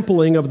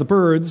trampling of the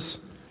birds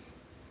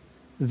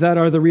that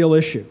are the real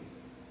issue.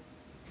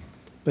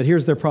 But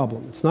here's their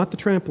problem. It's not the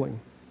trampling.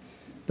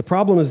 The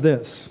problem is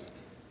this.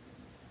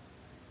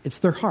 It's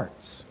their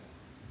hearts,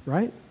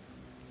 right?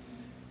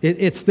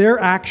 It's their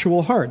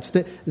actual hearts.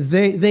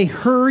 They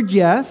heard,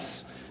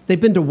 yes.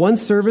 They've been to one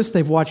service.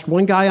 They've watched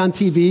one guy on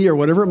TV or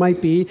whatever it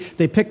might be.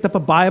 They picked up a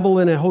Bible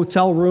in a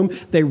hotel room.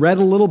 They read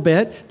a little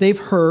bit. They've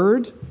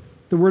heard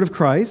the word of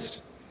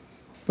Christ,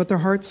 but their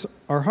hearts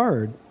are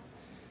hard.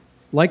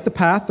 Like the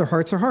path, their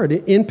hearts are hard,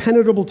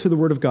 impenetrable to the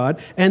word of God.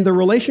 And the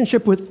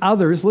relationship with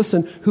others,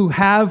 listen, who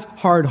have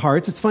hard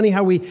hearts. It's funny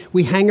how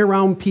we hang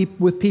around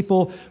with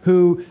people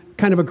who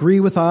kind of agree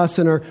with us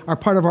and are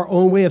part of our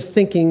own way of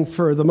thinking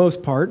for the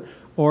most part,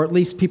 or at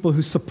least people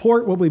who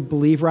support what we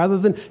believe rather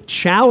than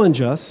challenge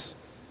us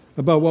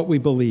about what we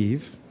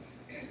believe.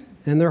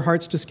 And their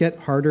hearts just get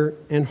harder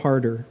and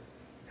harder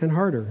and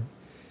harder.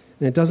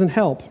 And it doesn't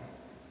help.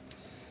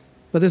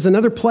 But there's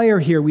another player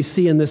here we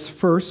see in this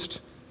first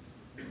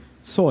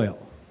soil.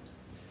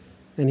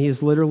 And he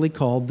is literally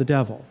called the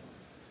devil,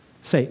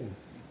 Satan.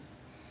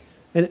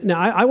 And now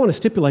I want to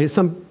stipulate,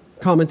 some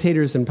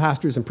commentators and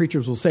pastors and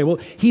preachers will say, well,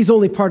 he's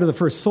only part of the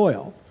first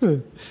soil.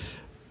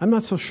 I'm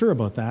not so sure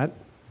about that.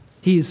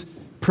 He's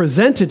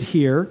presented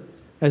here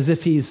as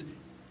if he's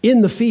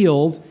in the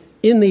field,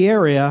 in the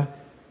area,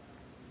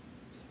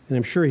 and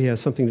I'm sure he has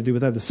something to do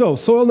with that. So,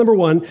 soil number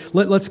one,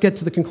 let's get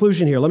to the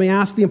conclusion here. Let me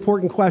ask the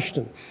important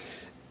question.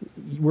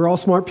 We're all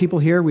smart people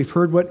here. We've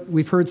heard what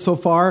we've heard so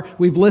far.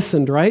 We've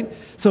listened, right?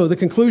 So the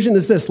conclusion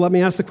is this. Let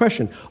me ask the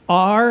question.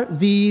 Are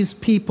these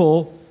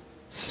people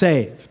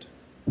saved?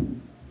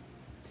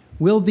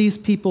 Will these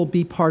people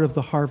be part of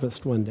the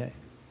harvest one day?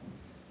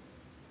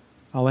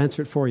 I'll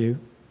answer it for you.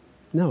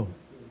 No.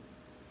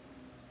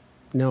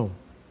 No.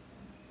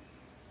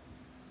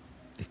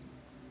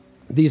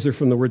 These are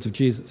from the words of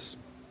Jesus.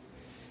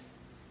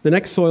 The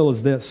next soil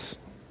is this.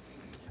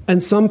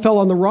 And some fell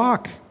on the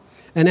rock,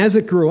 and as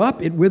it grew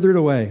up, it withered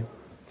away,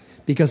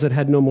 because it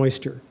had no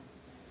moisture.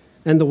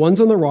 And the ones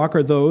on the rock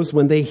are those,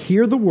 when they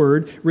hear the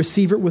word,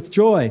 receive it with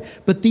joy.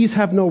 But these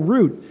have no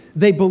root.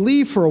 They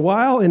believe for a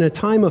while, in a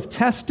time of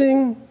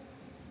testing,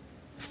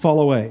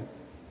 fall away.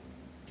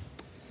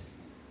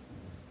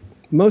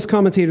 Most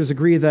commentators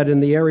agree that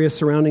in the area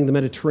surrounding the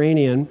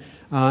Mediterranean,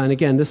 and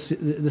again,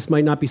 this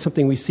might not be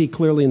something we see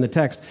clearly in the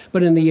text,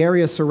 but in the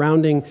area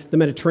surrounding the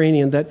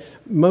Mediterranean, that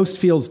most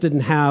fields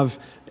didn't have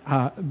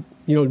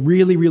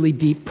really, really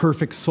deep,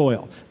 perfect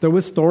soil. There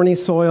was thorny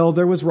soil,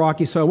 there was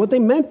rocky soil. And what they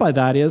meant by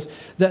that is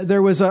that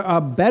there was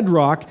a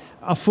bedrock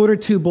a foot or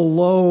two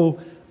below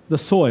the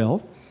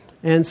soil,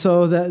 and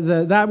so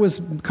that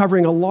was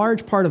covering a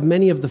large part of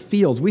many of the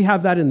fields. We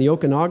have that in the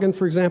Okanagan,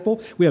 for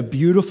example. We have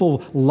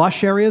beautiful,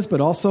 lush areas,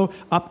 but also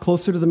up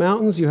closer to the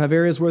mountains, you have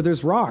areas where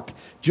there's rock,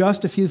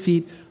 just a few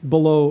feet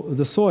below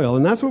the soil.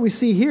 And that's what we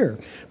see here.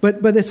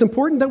 But it's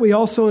important that we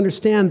also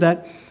understand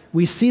that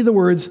we see the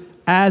words,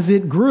 as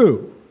it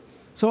grew.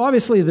 So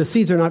obviously the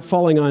seeds are not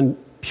falling on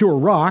pure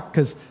rock,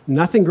 because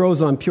nothing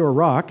grows on pure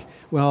rock.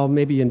 Well,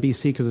 maybe in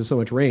BC because there's so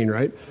much rain,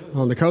 right?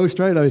 On the coast,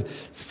 right?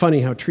 It's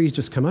funny how trees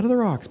just come out of the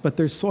rocks, but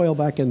there's soil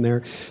back in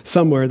there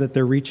somewhere that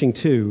they're reaching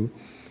to.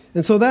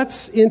 And so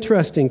that's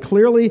interesting.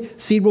 Clearly,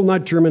 seed will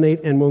not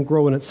germinate and won't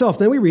grow in itself.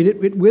 Then we read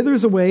it, it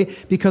withers away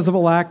because of a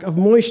lack of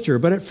moisture.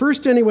 But at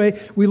first,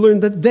 anyway, we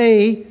learn that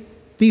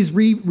these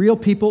real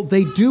people,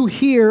 they do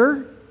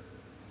hear.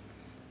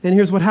 And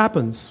here's what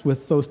happens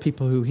with those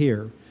people who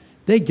hear.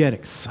 They get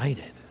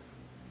excited,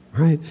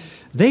 right?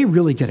 They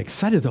really get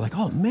excited. They're like,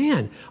 oh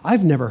man,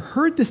 I've never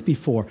heard this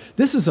before.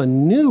 This is a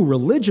new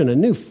religion, a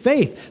new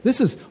faith. This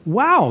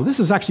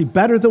is actually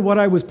better than what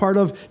I was part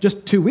of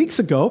just 2 weeks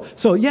ago.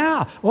 So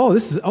yeah,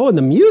 and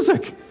the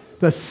music,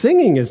 the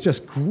singing is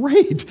just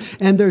great.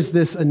 And there's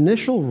this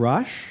initial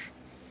rush,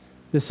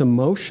 this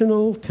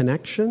emotional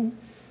connection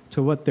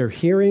to what they're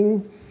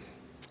hearing,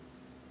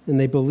 and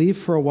they believe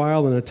for a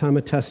while. In a time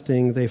of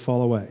testing, they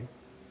fall away.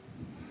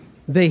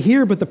 They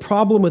hear, but the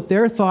problem with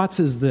their thoughts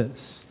is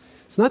this.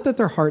 It's not that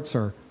their hearts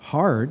are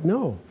hard.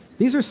 No.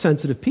 These are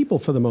sensitive people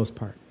for the most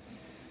part.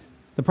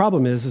 The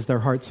problem is their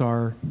hearts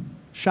are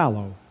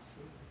shallow.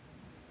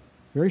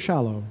 Very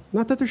shallow.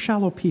 Not that they're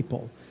shallow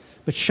people,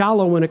 but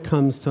shallow when it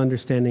comes to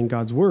understanding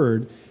God's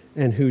word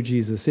and who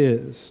Jesus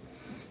is.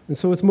 And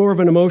so it's more of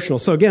an emotional.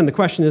 So again, the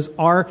question is,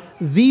 are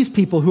these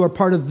people who are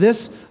part of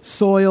this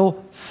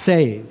soil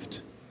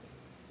saved?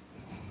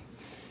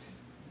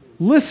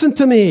 Listen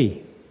to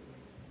me,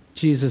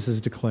 Jesus is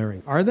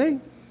declaring. Are they?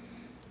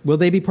 Will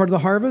they be part of the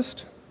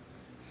harvest?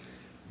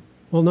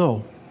 Well,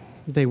 no,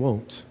 they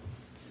won't.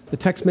 The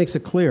text makes it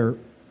clear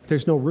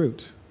there's no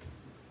root.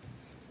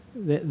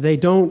 They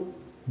don't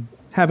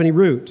have any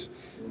root.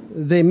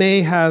 They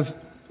may have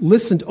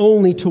listened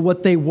only to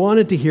what they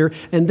wanted to hear,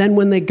 and then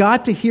when they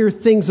got to hear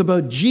things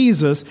about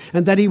Jesus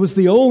and that he was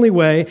the only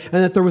way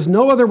and that there was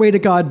no other way to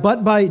God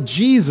but by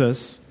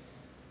Jesus,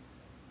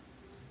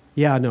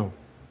 no,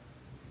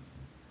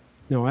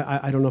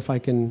 I don't know if I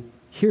can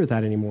hear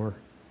that anymore.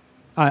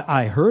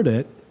 I heard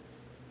it,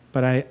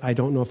 but I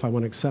don't know if I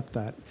want to accept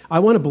that. I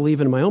want to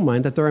believe in my own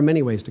mind that there are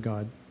many ways to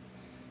God.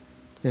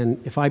 And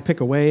if I pick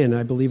a way and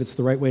I believe it's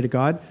the right way to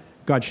God,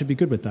 God should be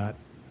good with that.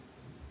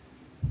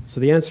 So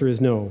the answer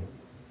is no.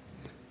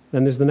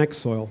 Then there's the next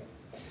soil.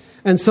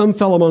 And some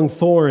fell among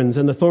thorns,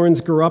 and the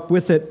thorns grew up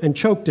with it and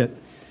choked it.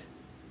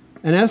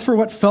 And as for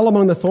what fell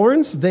among the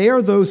thorns, they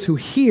are those who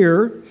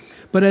hear,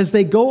 but as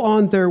they go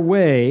on their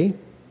way,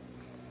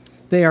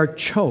 they are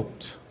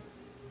choked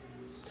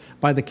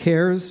by the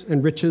cares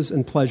and riches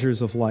and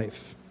pleasures of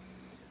life,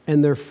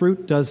 and their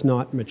fruit does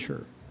not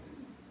mature.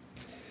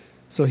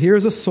 So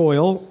here's a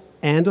soil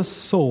and a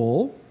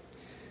soul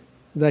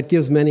that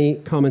gives many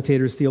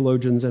commentators,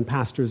 theologians, and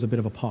pastors a bit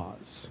of a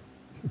pause.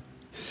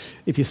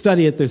 If you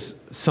study it, there's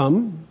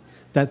some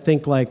that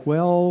think like,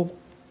 well,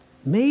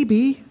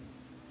 maybe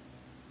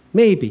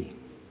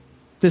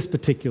this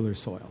particular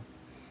soil.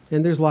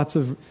 And there's lots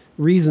of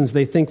reasons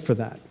they think for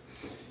that.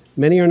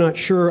 Many are not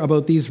sure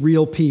about these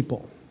real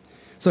people.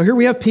 So here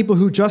we have people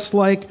who, just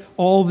like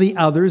all the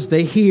others,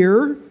 they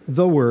hear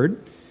the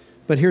word,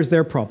 but here's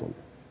their problem.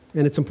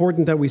 And it's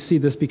important that we see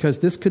this because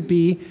this could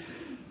be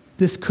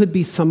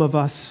some of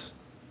us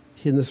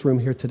in this room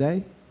here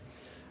today.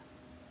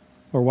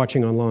 or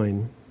watching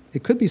online.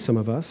 It could be some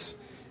of us,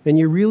 and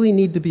you really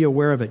need to be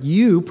aware of it.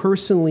 You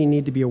personally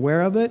need to be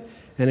aware of it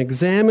and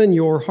examine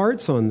your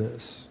hearts on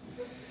this.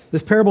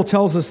 This parable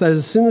tells us that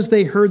as soon as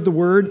they heard the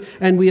word,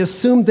 and we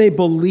assume they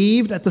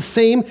believed at the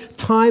same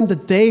time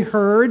that they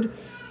heard,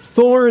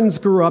 thorns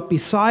grew up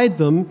beside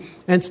them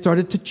and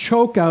started to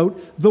choke out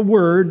the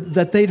word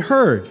that they'd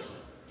heard.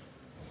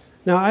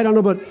 Now, I don't know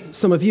about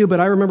some of you,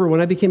 but I remember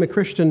when I became a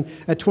Christian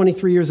at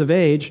 23 years of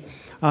age,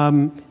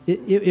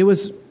 it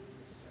was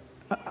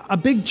a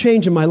big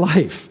change in my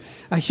life,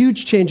 a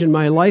huge change in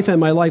my life and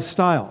my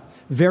lifestyle.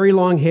 Very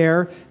long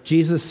hair,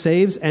 Jesus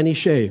saves and he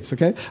shaves,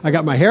 okay? I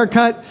got my hair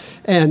cut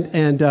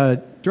and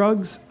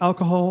drugs,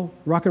 alcohol,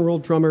 rock and roll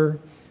drummer,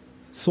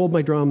 sold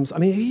my drums. I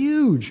mean,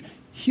 a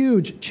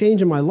huge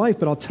change in my life.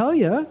 But I'll tell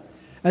you,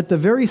 at the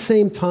very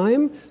same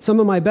time, some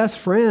of my best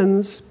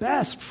friends,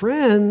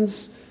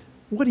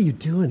 what are you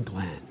doing,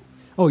 Glenn?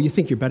 Oh, you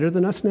think you're better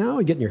than us now?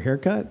 You're getting your hair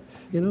cut,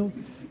 you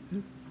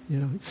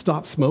know,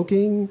 stop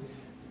smoking,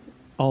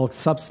 all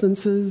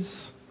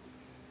substances.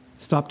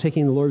 Stop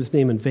taking the Lord's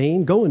name in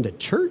vain. Going to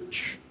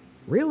church?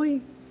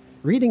 Really?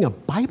 Reading a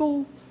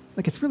Bible?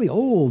 Like, it's really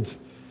old.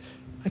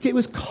 Like, it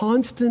was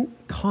constant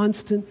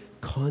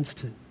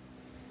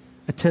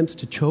attempts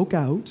to choke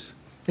out.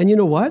 And you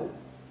know what?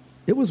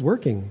 It was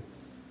working.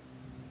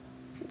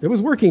 It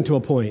was working to a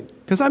point.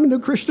 Because I'm a new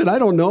Christian. I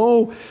don't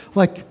know.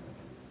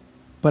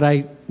 But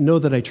I know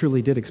that I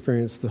truly did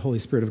experience the Holy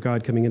Spirit of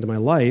God coming into my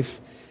life.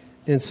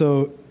 And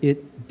so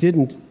it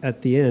didn't,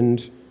 at the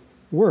end,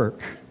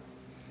 work.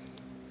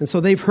 And so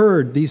they've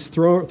heard these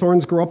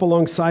thorns grow up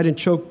alongside and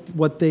choke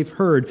what they've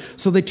heard.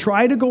 So they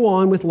try to go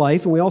on with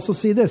life, and we also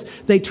see this.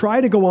 They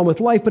try to go on with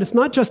life, but it's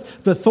not just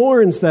the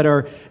thorns that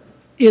are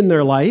in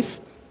their life,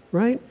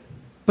 right?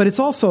 But it's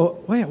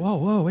also,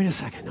 wait a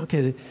second.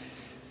 Okay,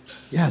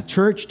 yeah,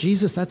 church,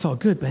 Jesus, that's all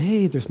good, but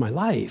hey, there's my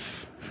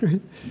life.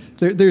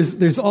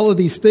 There's all of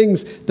these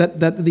things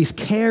that these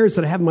cares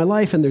that I have in my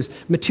life, and there's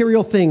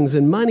material things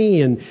and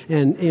money and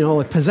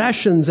like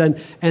possessions, and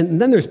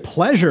then there's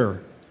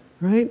pleasure,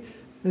 right?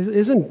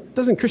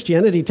 Doesn't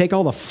Christianity take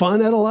all the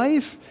fun out of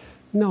life?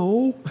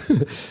 No.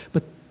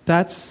 But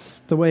that's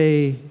the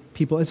way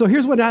people... And so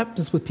here's what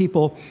happens with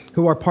people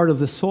who are part of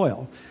the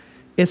soil.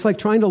 It's like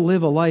trying to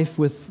live a life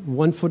with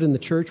one foot in the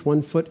church,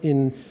 one foot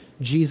in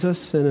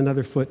Jesus, and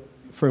another foot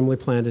firmly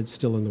planted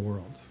still in the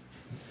world.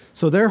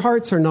 So their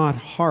hearts are not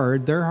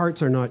hard, their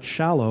hearts are not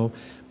shallow,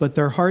 but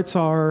their hearts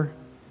are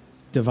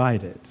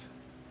divided.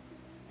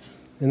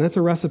 And that's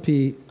a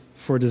recipe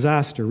for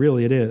disaster,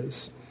 really it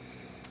is.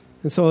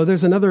 And so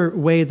there's another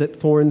way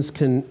that thorns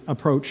can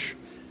approach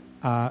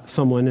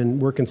someone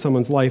and work in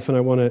someone's life, and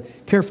I want to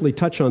carefully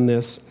touch on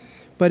this.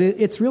 But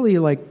it's really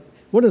like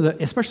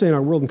especially in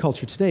our world and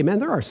culture today, man,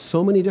 there are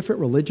so many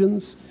different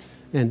religions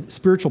and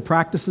spiritual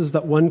practices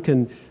that one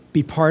can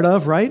be part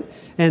of, right?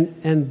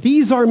 And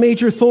these are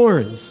major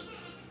thorns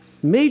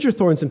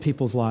in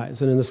people's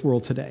lives and in this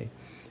world today.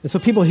 And so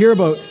people hear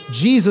about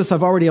Jesus,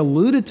 I've already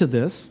alluded to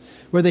this,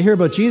 where they hear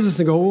about Jesus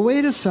and go, well,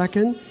 wait a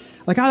second.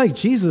 Like, I like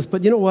Jesus,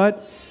 but you know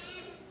what?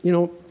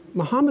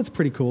 Muhammad's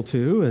pretty cool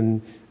too,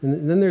 and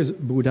then there's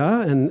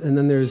Buddha, and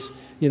then there's,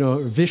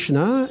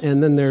 Vishnu,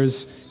 and then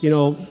there's,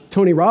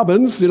 Tony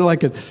Robbins,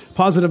 like a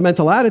positive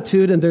mental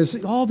attitude, and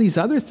there's all these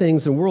other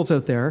things and worlds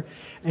out there,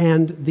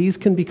 and these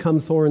can become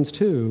thorns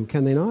too,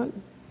 can they not?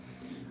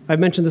 I've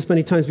mentioned this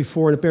many times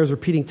before, and it bears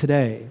repeating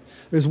today.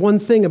 There's one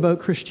thing about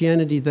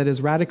Christianity that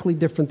is radically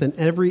different than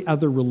every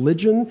other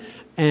religion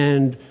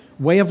and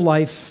way of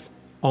life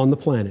on the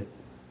planet.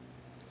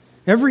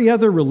 Every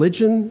other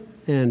religion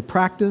and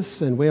practice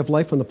and way of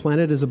life on the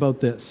planet is about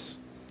this.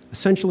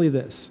 Essentially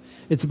this.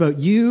 It's about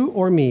you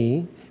or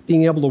me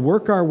being able to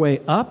work our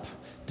way up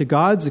to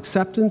God's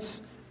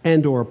acceptance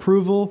and or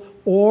approval,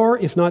 or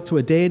if not to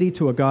a deity,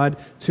 to a God,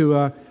 to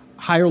a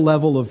higher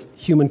level of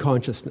human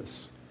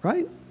consciousness.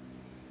 Right?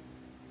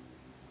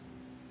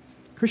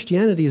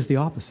 Christianity is the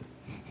opposite.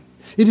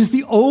 It is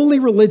the only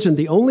religion,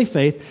 the only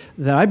faith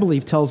that I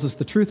believe tells us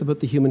the truth about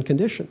the human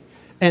condition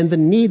and the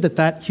need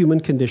that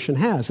human condition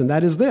has, and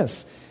that is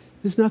this.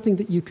 There's nothing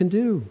that you can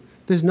do.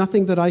 There's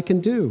nothing that I can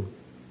do.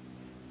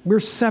 We're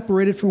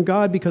separated from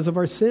God because of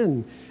our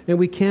sin, and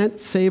we can't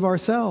save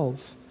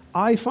ourselves.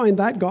 I find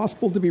that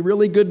gospel to be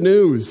really good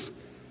news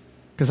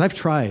because I've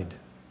tried.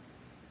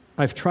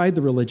 I've tried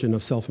the religion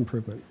of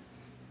self-improvement.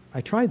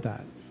 I tried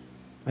that.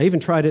 I even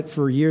tried it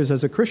for years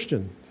as a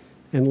Christian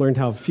and learned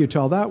how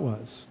futile that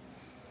was.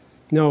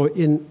 No,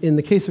 in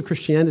the case of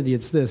Christianity,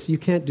 it's this. You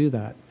can't do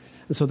that.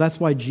 And so that's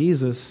why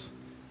Jesus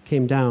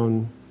came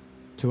down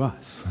to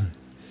us.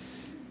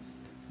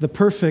 The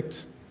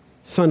perfect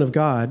Son of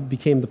God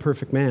became the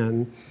perfect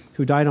man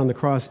who died on the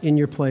cross in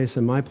your place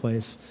and my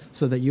place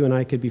so that you and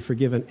I could be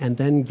forgiven and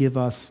then give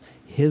us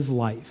his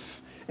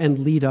life and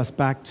lead us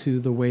back to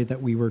the way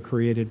that we were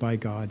created by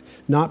God.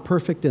 Not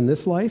perfect in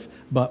this life,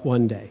 but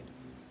one day.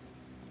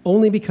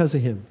 Only because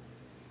of him.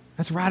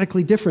 That's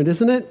radically different,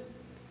 isn't it?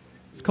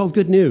 It's called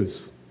good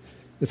news.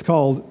 It's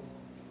called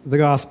the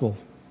gospel.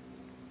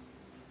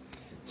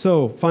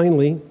 So,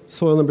 finally,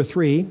 soil number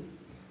 3.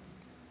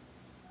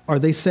 Are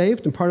they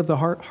saved and part of the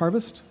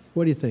harvest?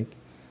 What do you think?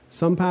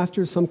 Some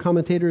pastors, some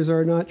commentators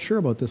are not sure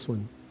about this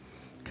one.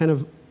 Kind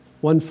of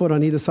one foot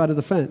on either side of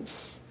the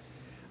fence.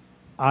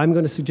 I'm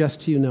going to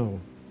suggest to you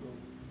no.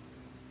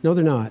 No,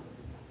 they're not.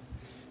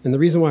 And the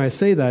reason why I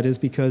say that is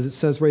because it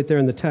says right there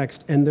in the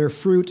text, and their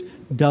fruit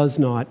does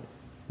not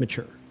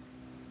mature.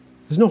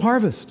 There's no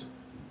harvest.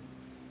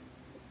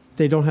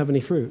 They don't have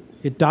any fruit.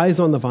 It dies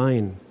on the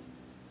vine.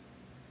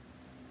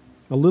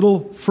 A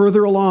little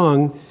further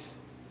along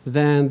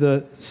than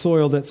the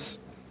soil that's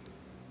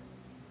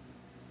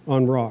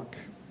on rock.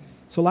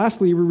 So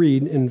lastly, we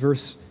read in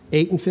verse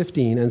 8 and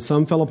 15, and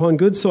some fell upon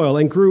good soil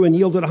and grew and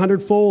yielded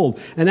 100-fold.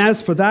 And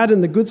as for that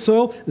in the good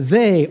soil,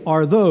 they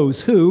are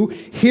those who,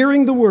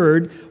 hearing the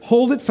word,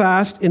 hold it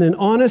fast in an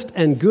honest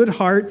and good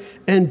heart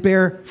and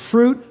bear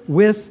fruit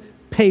with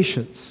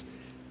patience.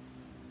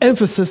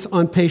 Emphasis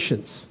on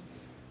patience.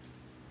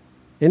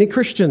 Any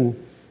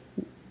Christian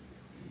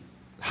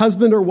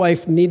husband or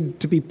wife need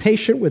to be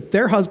patient with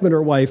their husband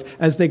or wife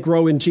as they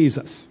grow in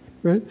Jesus,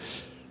 right?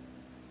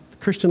 The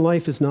Christian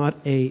life is not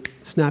a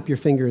snap your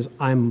fingers,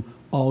 I'm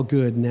all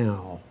good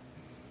now.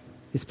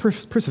 It's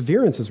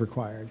perseverance is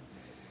required.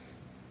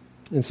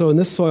 And so in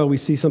this soil, we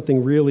see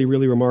something really,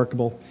 really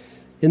remarkable.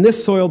 In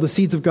this soil, the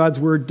seeds of God's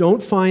word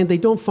don't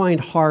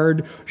find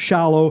hard,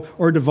 shallow,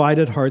 or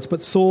divided hearts,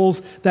 but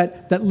souls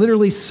that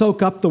literally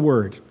soak up the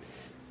word.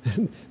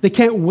 They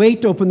can't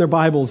wait to open their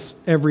Bibles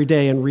every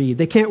day and read.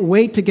 They can't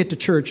wait to get to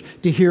church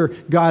to hear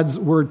God's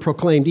word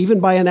proclaimed,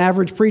 even by an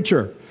average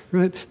preacher.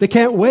 Right? They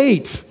can't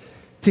wait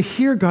to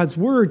hear God's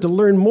word, to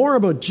learn more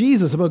about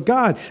Jesus, about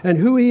God, and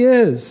who he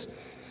is.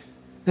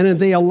 And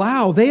they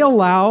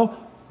allow,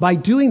 by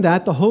doing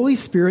that, the Holy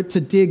Spirit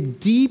to dig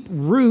deep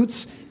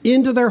roots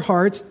into their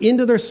hearts,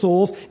 into their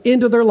souls,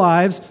 into their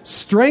lives,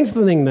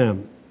 strengthening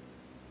them.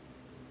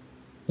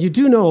 You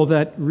do know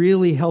that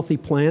really healthy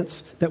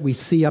plants that we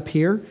see up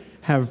here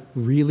have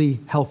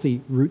really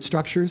healthy root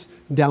structures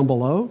down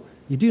below?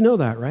 You do know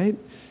that, right?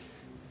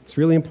 It's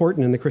really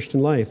important in the Christian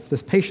life.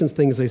 This patience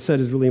thing, as I said,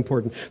 is really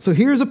important. So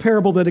here's a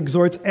parable that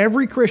exhorts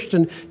every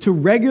Christian to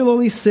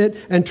regularly sit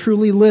and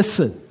truly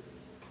listen.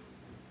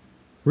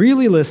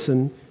 Really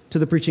listen to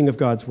the preaching of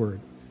God's word.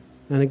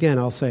 And again,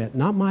 I'll say it,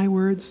 not my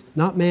words,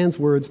 not man's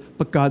words,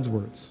 but God's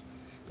words.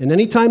 And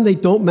anytime they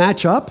don't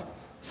match up,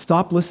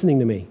 stop listening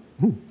to me.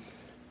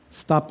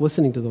 Stop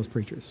listening to those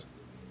preachers.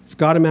 It's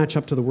got to match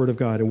up to the Word of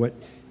God and what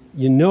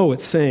you know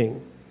it's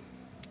saying.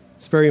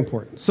 It's very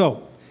important.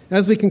 So,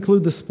 as we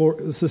conclude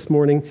this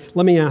morning,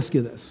 let me ask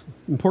you this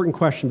important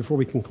question before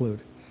we conclude.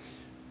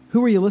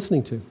 Who are you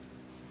listening to?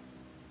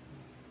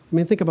 I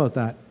mean, think about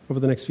that over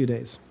the next few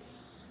days.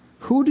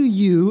 Who do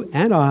you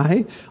and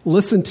I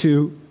listen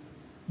to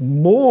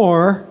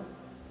more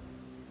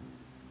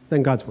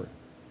than God's Word?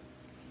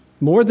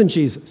 More than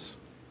Jesus?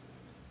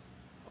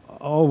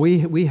 Oh,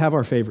 we have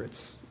our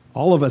favorites.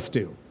 All of us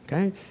do,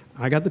 okay?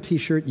 I got the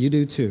t-shirt, you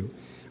do too.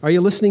 Are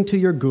you listening to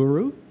your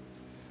guru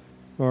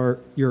or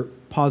your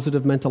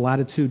positive mental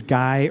attitude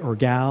guy or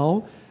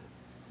gal?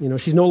 You know,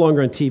 she's no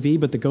longer on TV,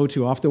 but the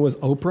go-to often was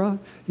Oprah,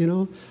 you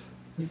know.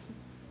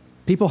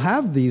 People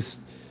have these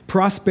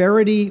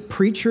prosperity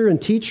preacher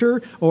and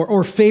teacher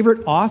or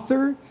favorite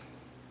author.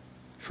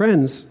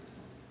 Friends,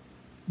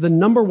 the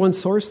number one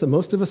source that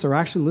most of us are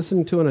actually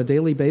listening to on a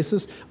daily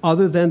basis,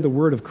 other than the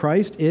Word of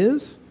Christ,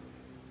 is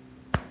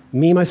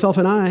me, myself,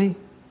 and I.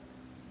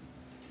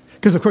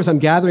 Because, of course, I'm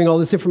gathering all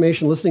this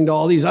information, listening to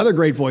all these other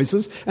great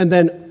voices, and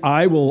then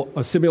I will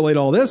assimilate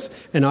all this,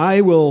 and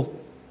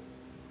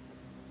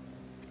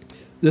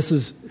this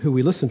is who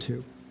we listen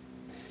to.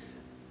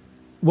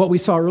 What we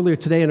saw earlier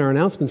today in our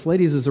announcements,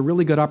 ladies, is a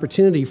really good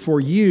opportunity for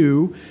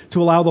you to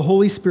allow the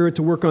Holy Spirit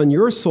to work on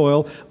your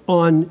soil,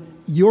 on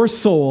your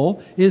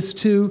soul, is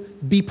to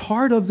be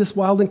part of this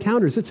Wild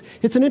Encounters.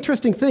 It's an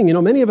interesting thing. You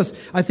know, many of us,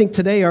 I think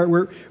today,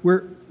 we're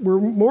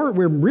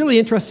really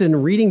interested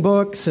in reading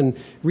books and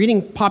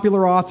reading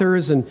popular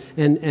authors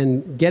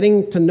and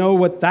getting to know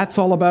what that's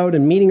all about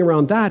and meaning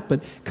around that.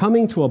 But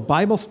coming to a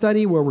Bible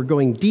study where we're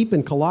going deep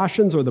in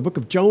Colossians or the book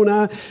of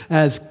Jonah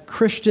as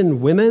Christian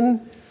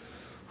women,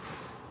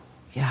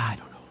 I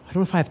don't know. I don't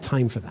know if I have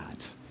time for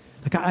that.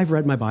 Like, I've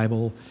read my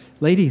Bible.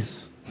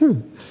 Ladies,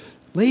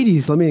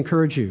 let me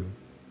encourage you.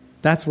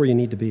 That's where you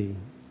need to be.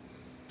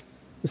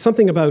 There's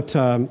something about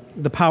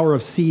the power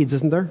of seeds,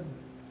 isn't there?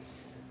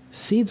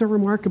 Seeds are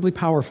remarkably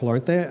powerful,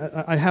 aren't they?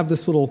 I have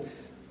this little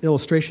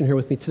illustration here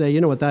with me today. You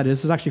know what that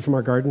is? It's actually from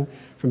our garden,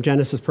 from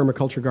Genesis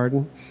Permaculture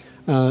Garden.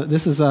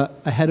 This is a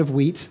head of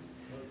wheat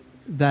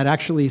that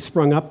actually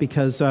sprung up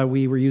because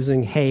we were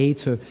using hay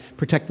to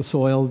protect the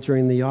soil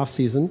during the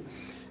off-season.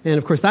 And,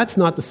 of course, that's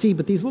not the seed,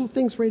 but these little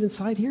things right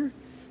inside here,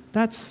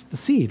 that's the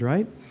seed,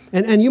 right?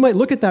 And you might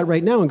look at that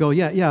right now and go,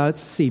 yeah,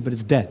 it's seed, but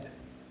it's dead.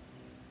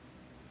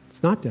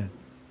 It's not dead.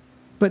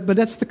 But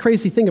that's the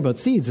crazy thing about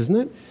seeds, isn't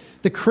it?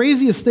 The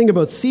craziest thing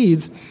about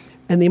seeds,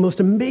 and the most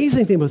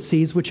amazing thing about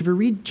seeds, which if you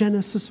read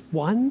Genesis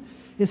 1,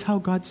 is how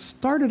God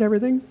started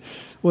everything,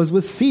 was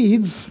with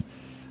seeds.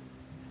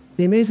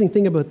 The amazing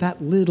thing about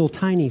that little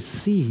tiny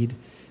seed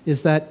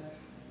is that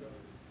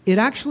it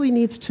actually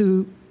needs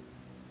to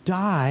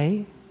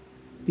die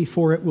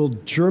before it will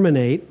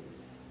germinate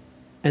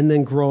and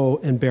then grow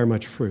and bear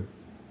much fruit.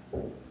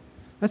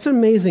 That's an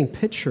amazing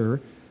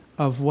picture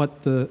of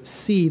what the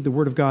seed, the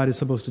Word of God, is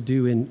supposed to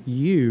do in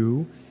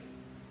you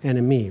and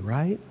in me,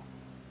 right?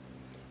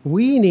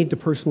 We need to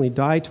personally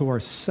die to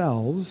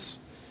ourselves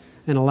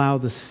and allow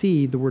the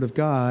seed, the Word of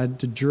God,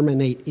 to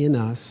germinate in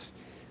us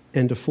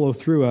and to flow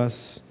through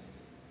us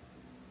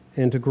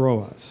and to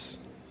grow us.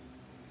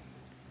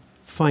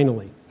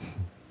 Finally,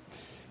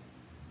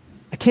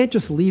 I can't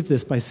just leave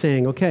this by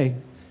saying, okay,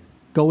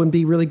 go and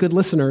be really good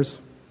listeners.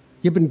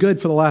 You've been good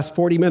for the last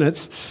 40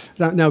 minutes.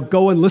 Now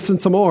go and listen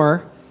some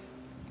more.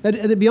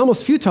 It'd be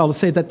almost futile to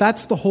say that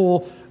that's the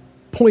whole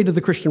point of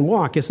the Christian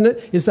walk, isn't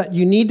it? Is that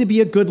you need to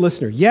be a good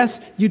listener. Yes,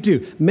 you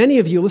do. Many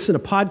of you listen to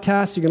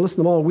podcasts. You can listen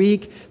to them all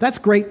week. That's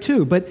great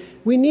too. But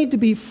we need to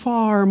be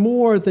far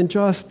more than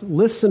just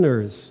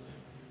listeners.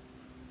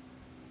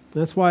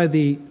 That's why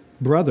the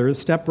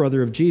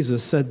stepbrother of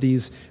Jesus, said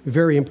these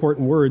very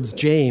important words.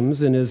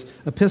 James, in his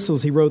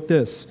epistles, he wrote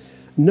this: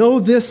 "Know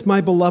this, my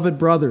beloved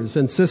brothers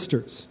and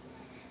sisters.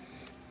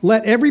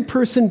 Let every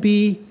person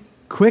be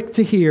quick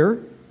to hear,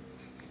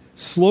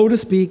 slow to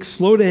speak,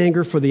 slow to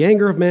anger, for the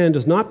anger of man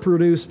does not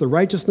produce the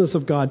righteousness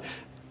of God."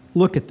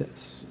 Look at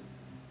this.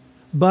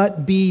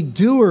 "But be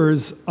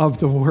doers of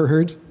the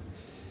word,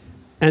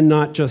 and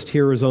not just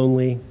hearers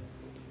only,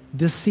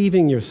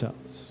 deceiving yourselves."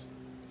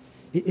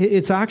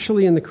 It's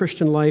actually in the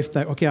Christian life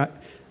that, okay,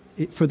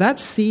 for that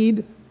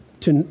seed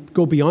to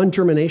go beyond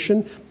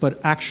germination,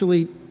 but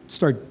actually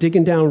start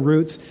digging down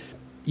roots.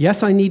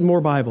 Yes, I need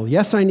more Bible.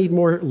 Yes, I need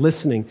more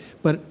listening.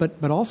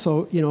 But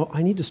also,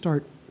 I need to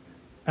start,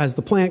 as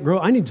the plant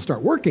grows, I need to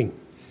start working.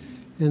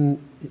 And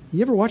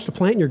you ever watched a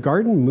plant in your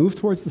garden move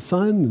towards the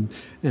sun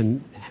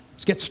and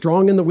get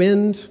strong in the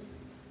wind?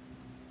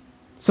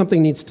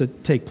 Something needs to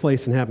take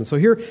place and happen. So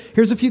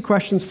here's a few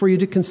questions for you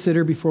to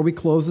consider before we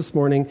close this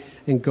morning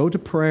and go to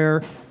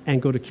prayer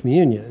and go to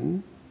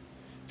communion.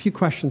 A few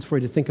questions for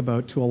you to think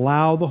about to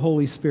allow the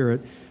Holy Spirit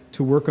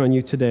to work on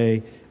you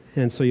today,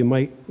 and so you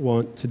might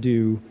want to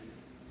do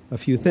a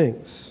few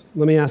things.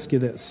 Let me ask you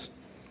this.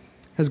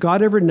 Has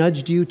God ever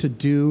nudged you to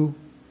do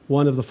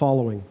one of the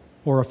following,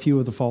 or a few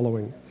of the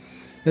following?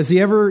 Has He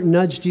ever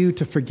nudged you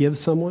to forgive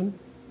someone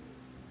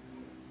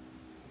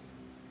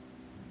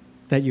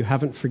that you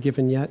haven't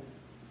forgiven yet?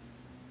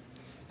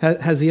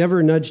 Has He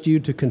ever nudged you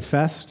to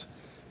confess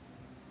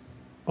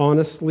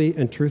honestly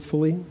and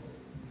truthfully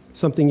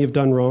something you've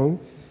done wrong?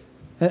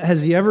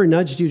 Has He ever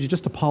nudged you to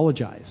just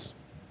apologize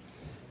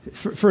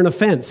for an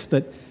offense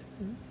that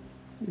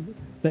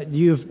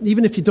you've,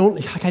 even if you don't,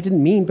 like, I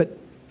didn't mean, but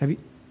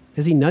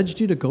has He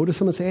nudged you to go to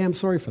someone and say, "Hey, I'm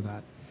sorry for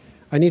that.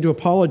 I need to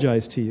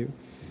apologize to you"?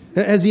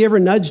 Has He ever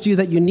nudged you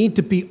that you need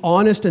to be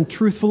honest and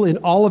truthful in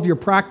all of your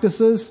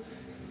practices,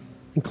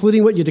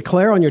 including what you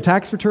declare on your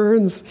tax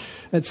returns,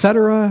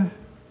 etc.?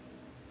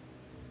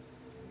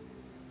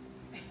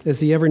 Has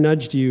He ever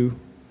nudged you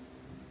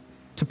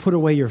to put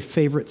away your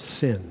favorite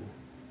sin?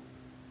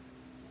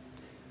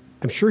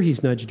 I'm sure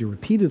He's nudged you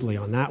repeatedly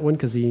on that one,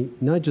 because He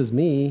nudges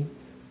me,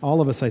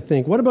 all of us, I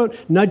think. What about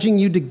nudging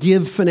you to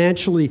give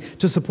financially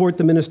to support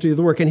the ministry of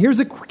the work? And here's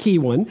a key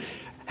one.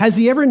 Has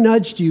He ever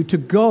nudged you to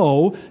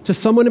go to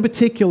someone in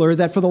particular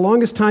that for the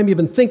longest time you've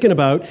been thinking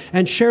about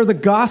and share the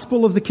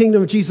gospel of the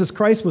kingdom of Jesus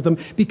Christ with them,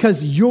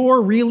 because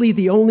you're really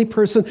the only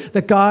person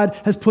that God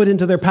has put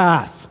into their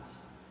path?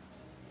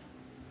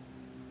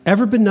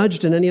 Ever been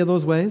nudged in any of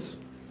those ways?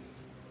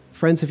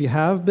 Friends, if you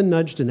have been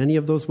nudged in any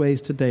of those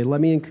ways today, let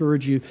me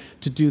encourage you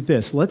to do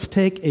this. Let's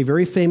take a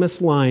very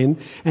famous line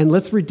and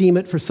let's redeem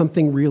it for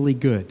something really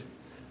good.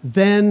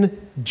 Then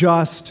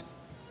just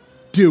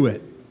do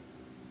it.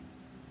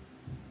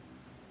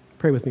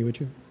 Pray with me, would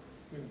you?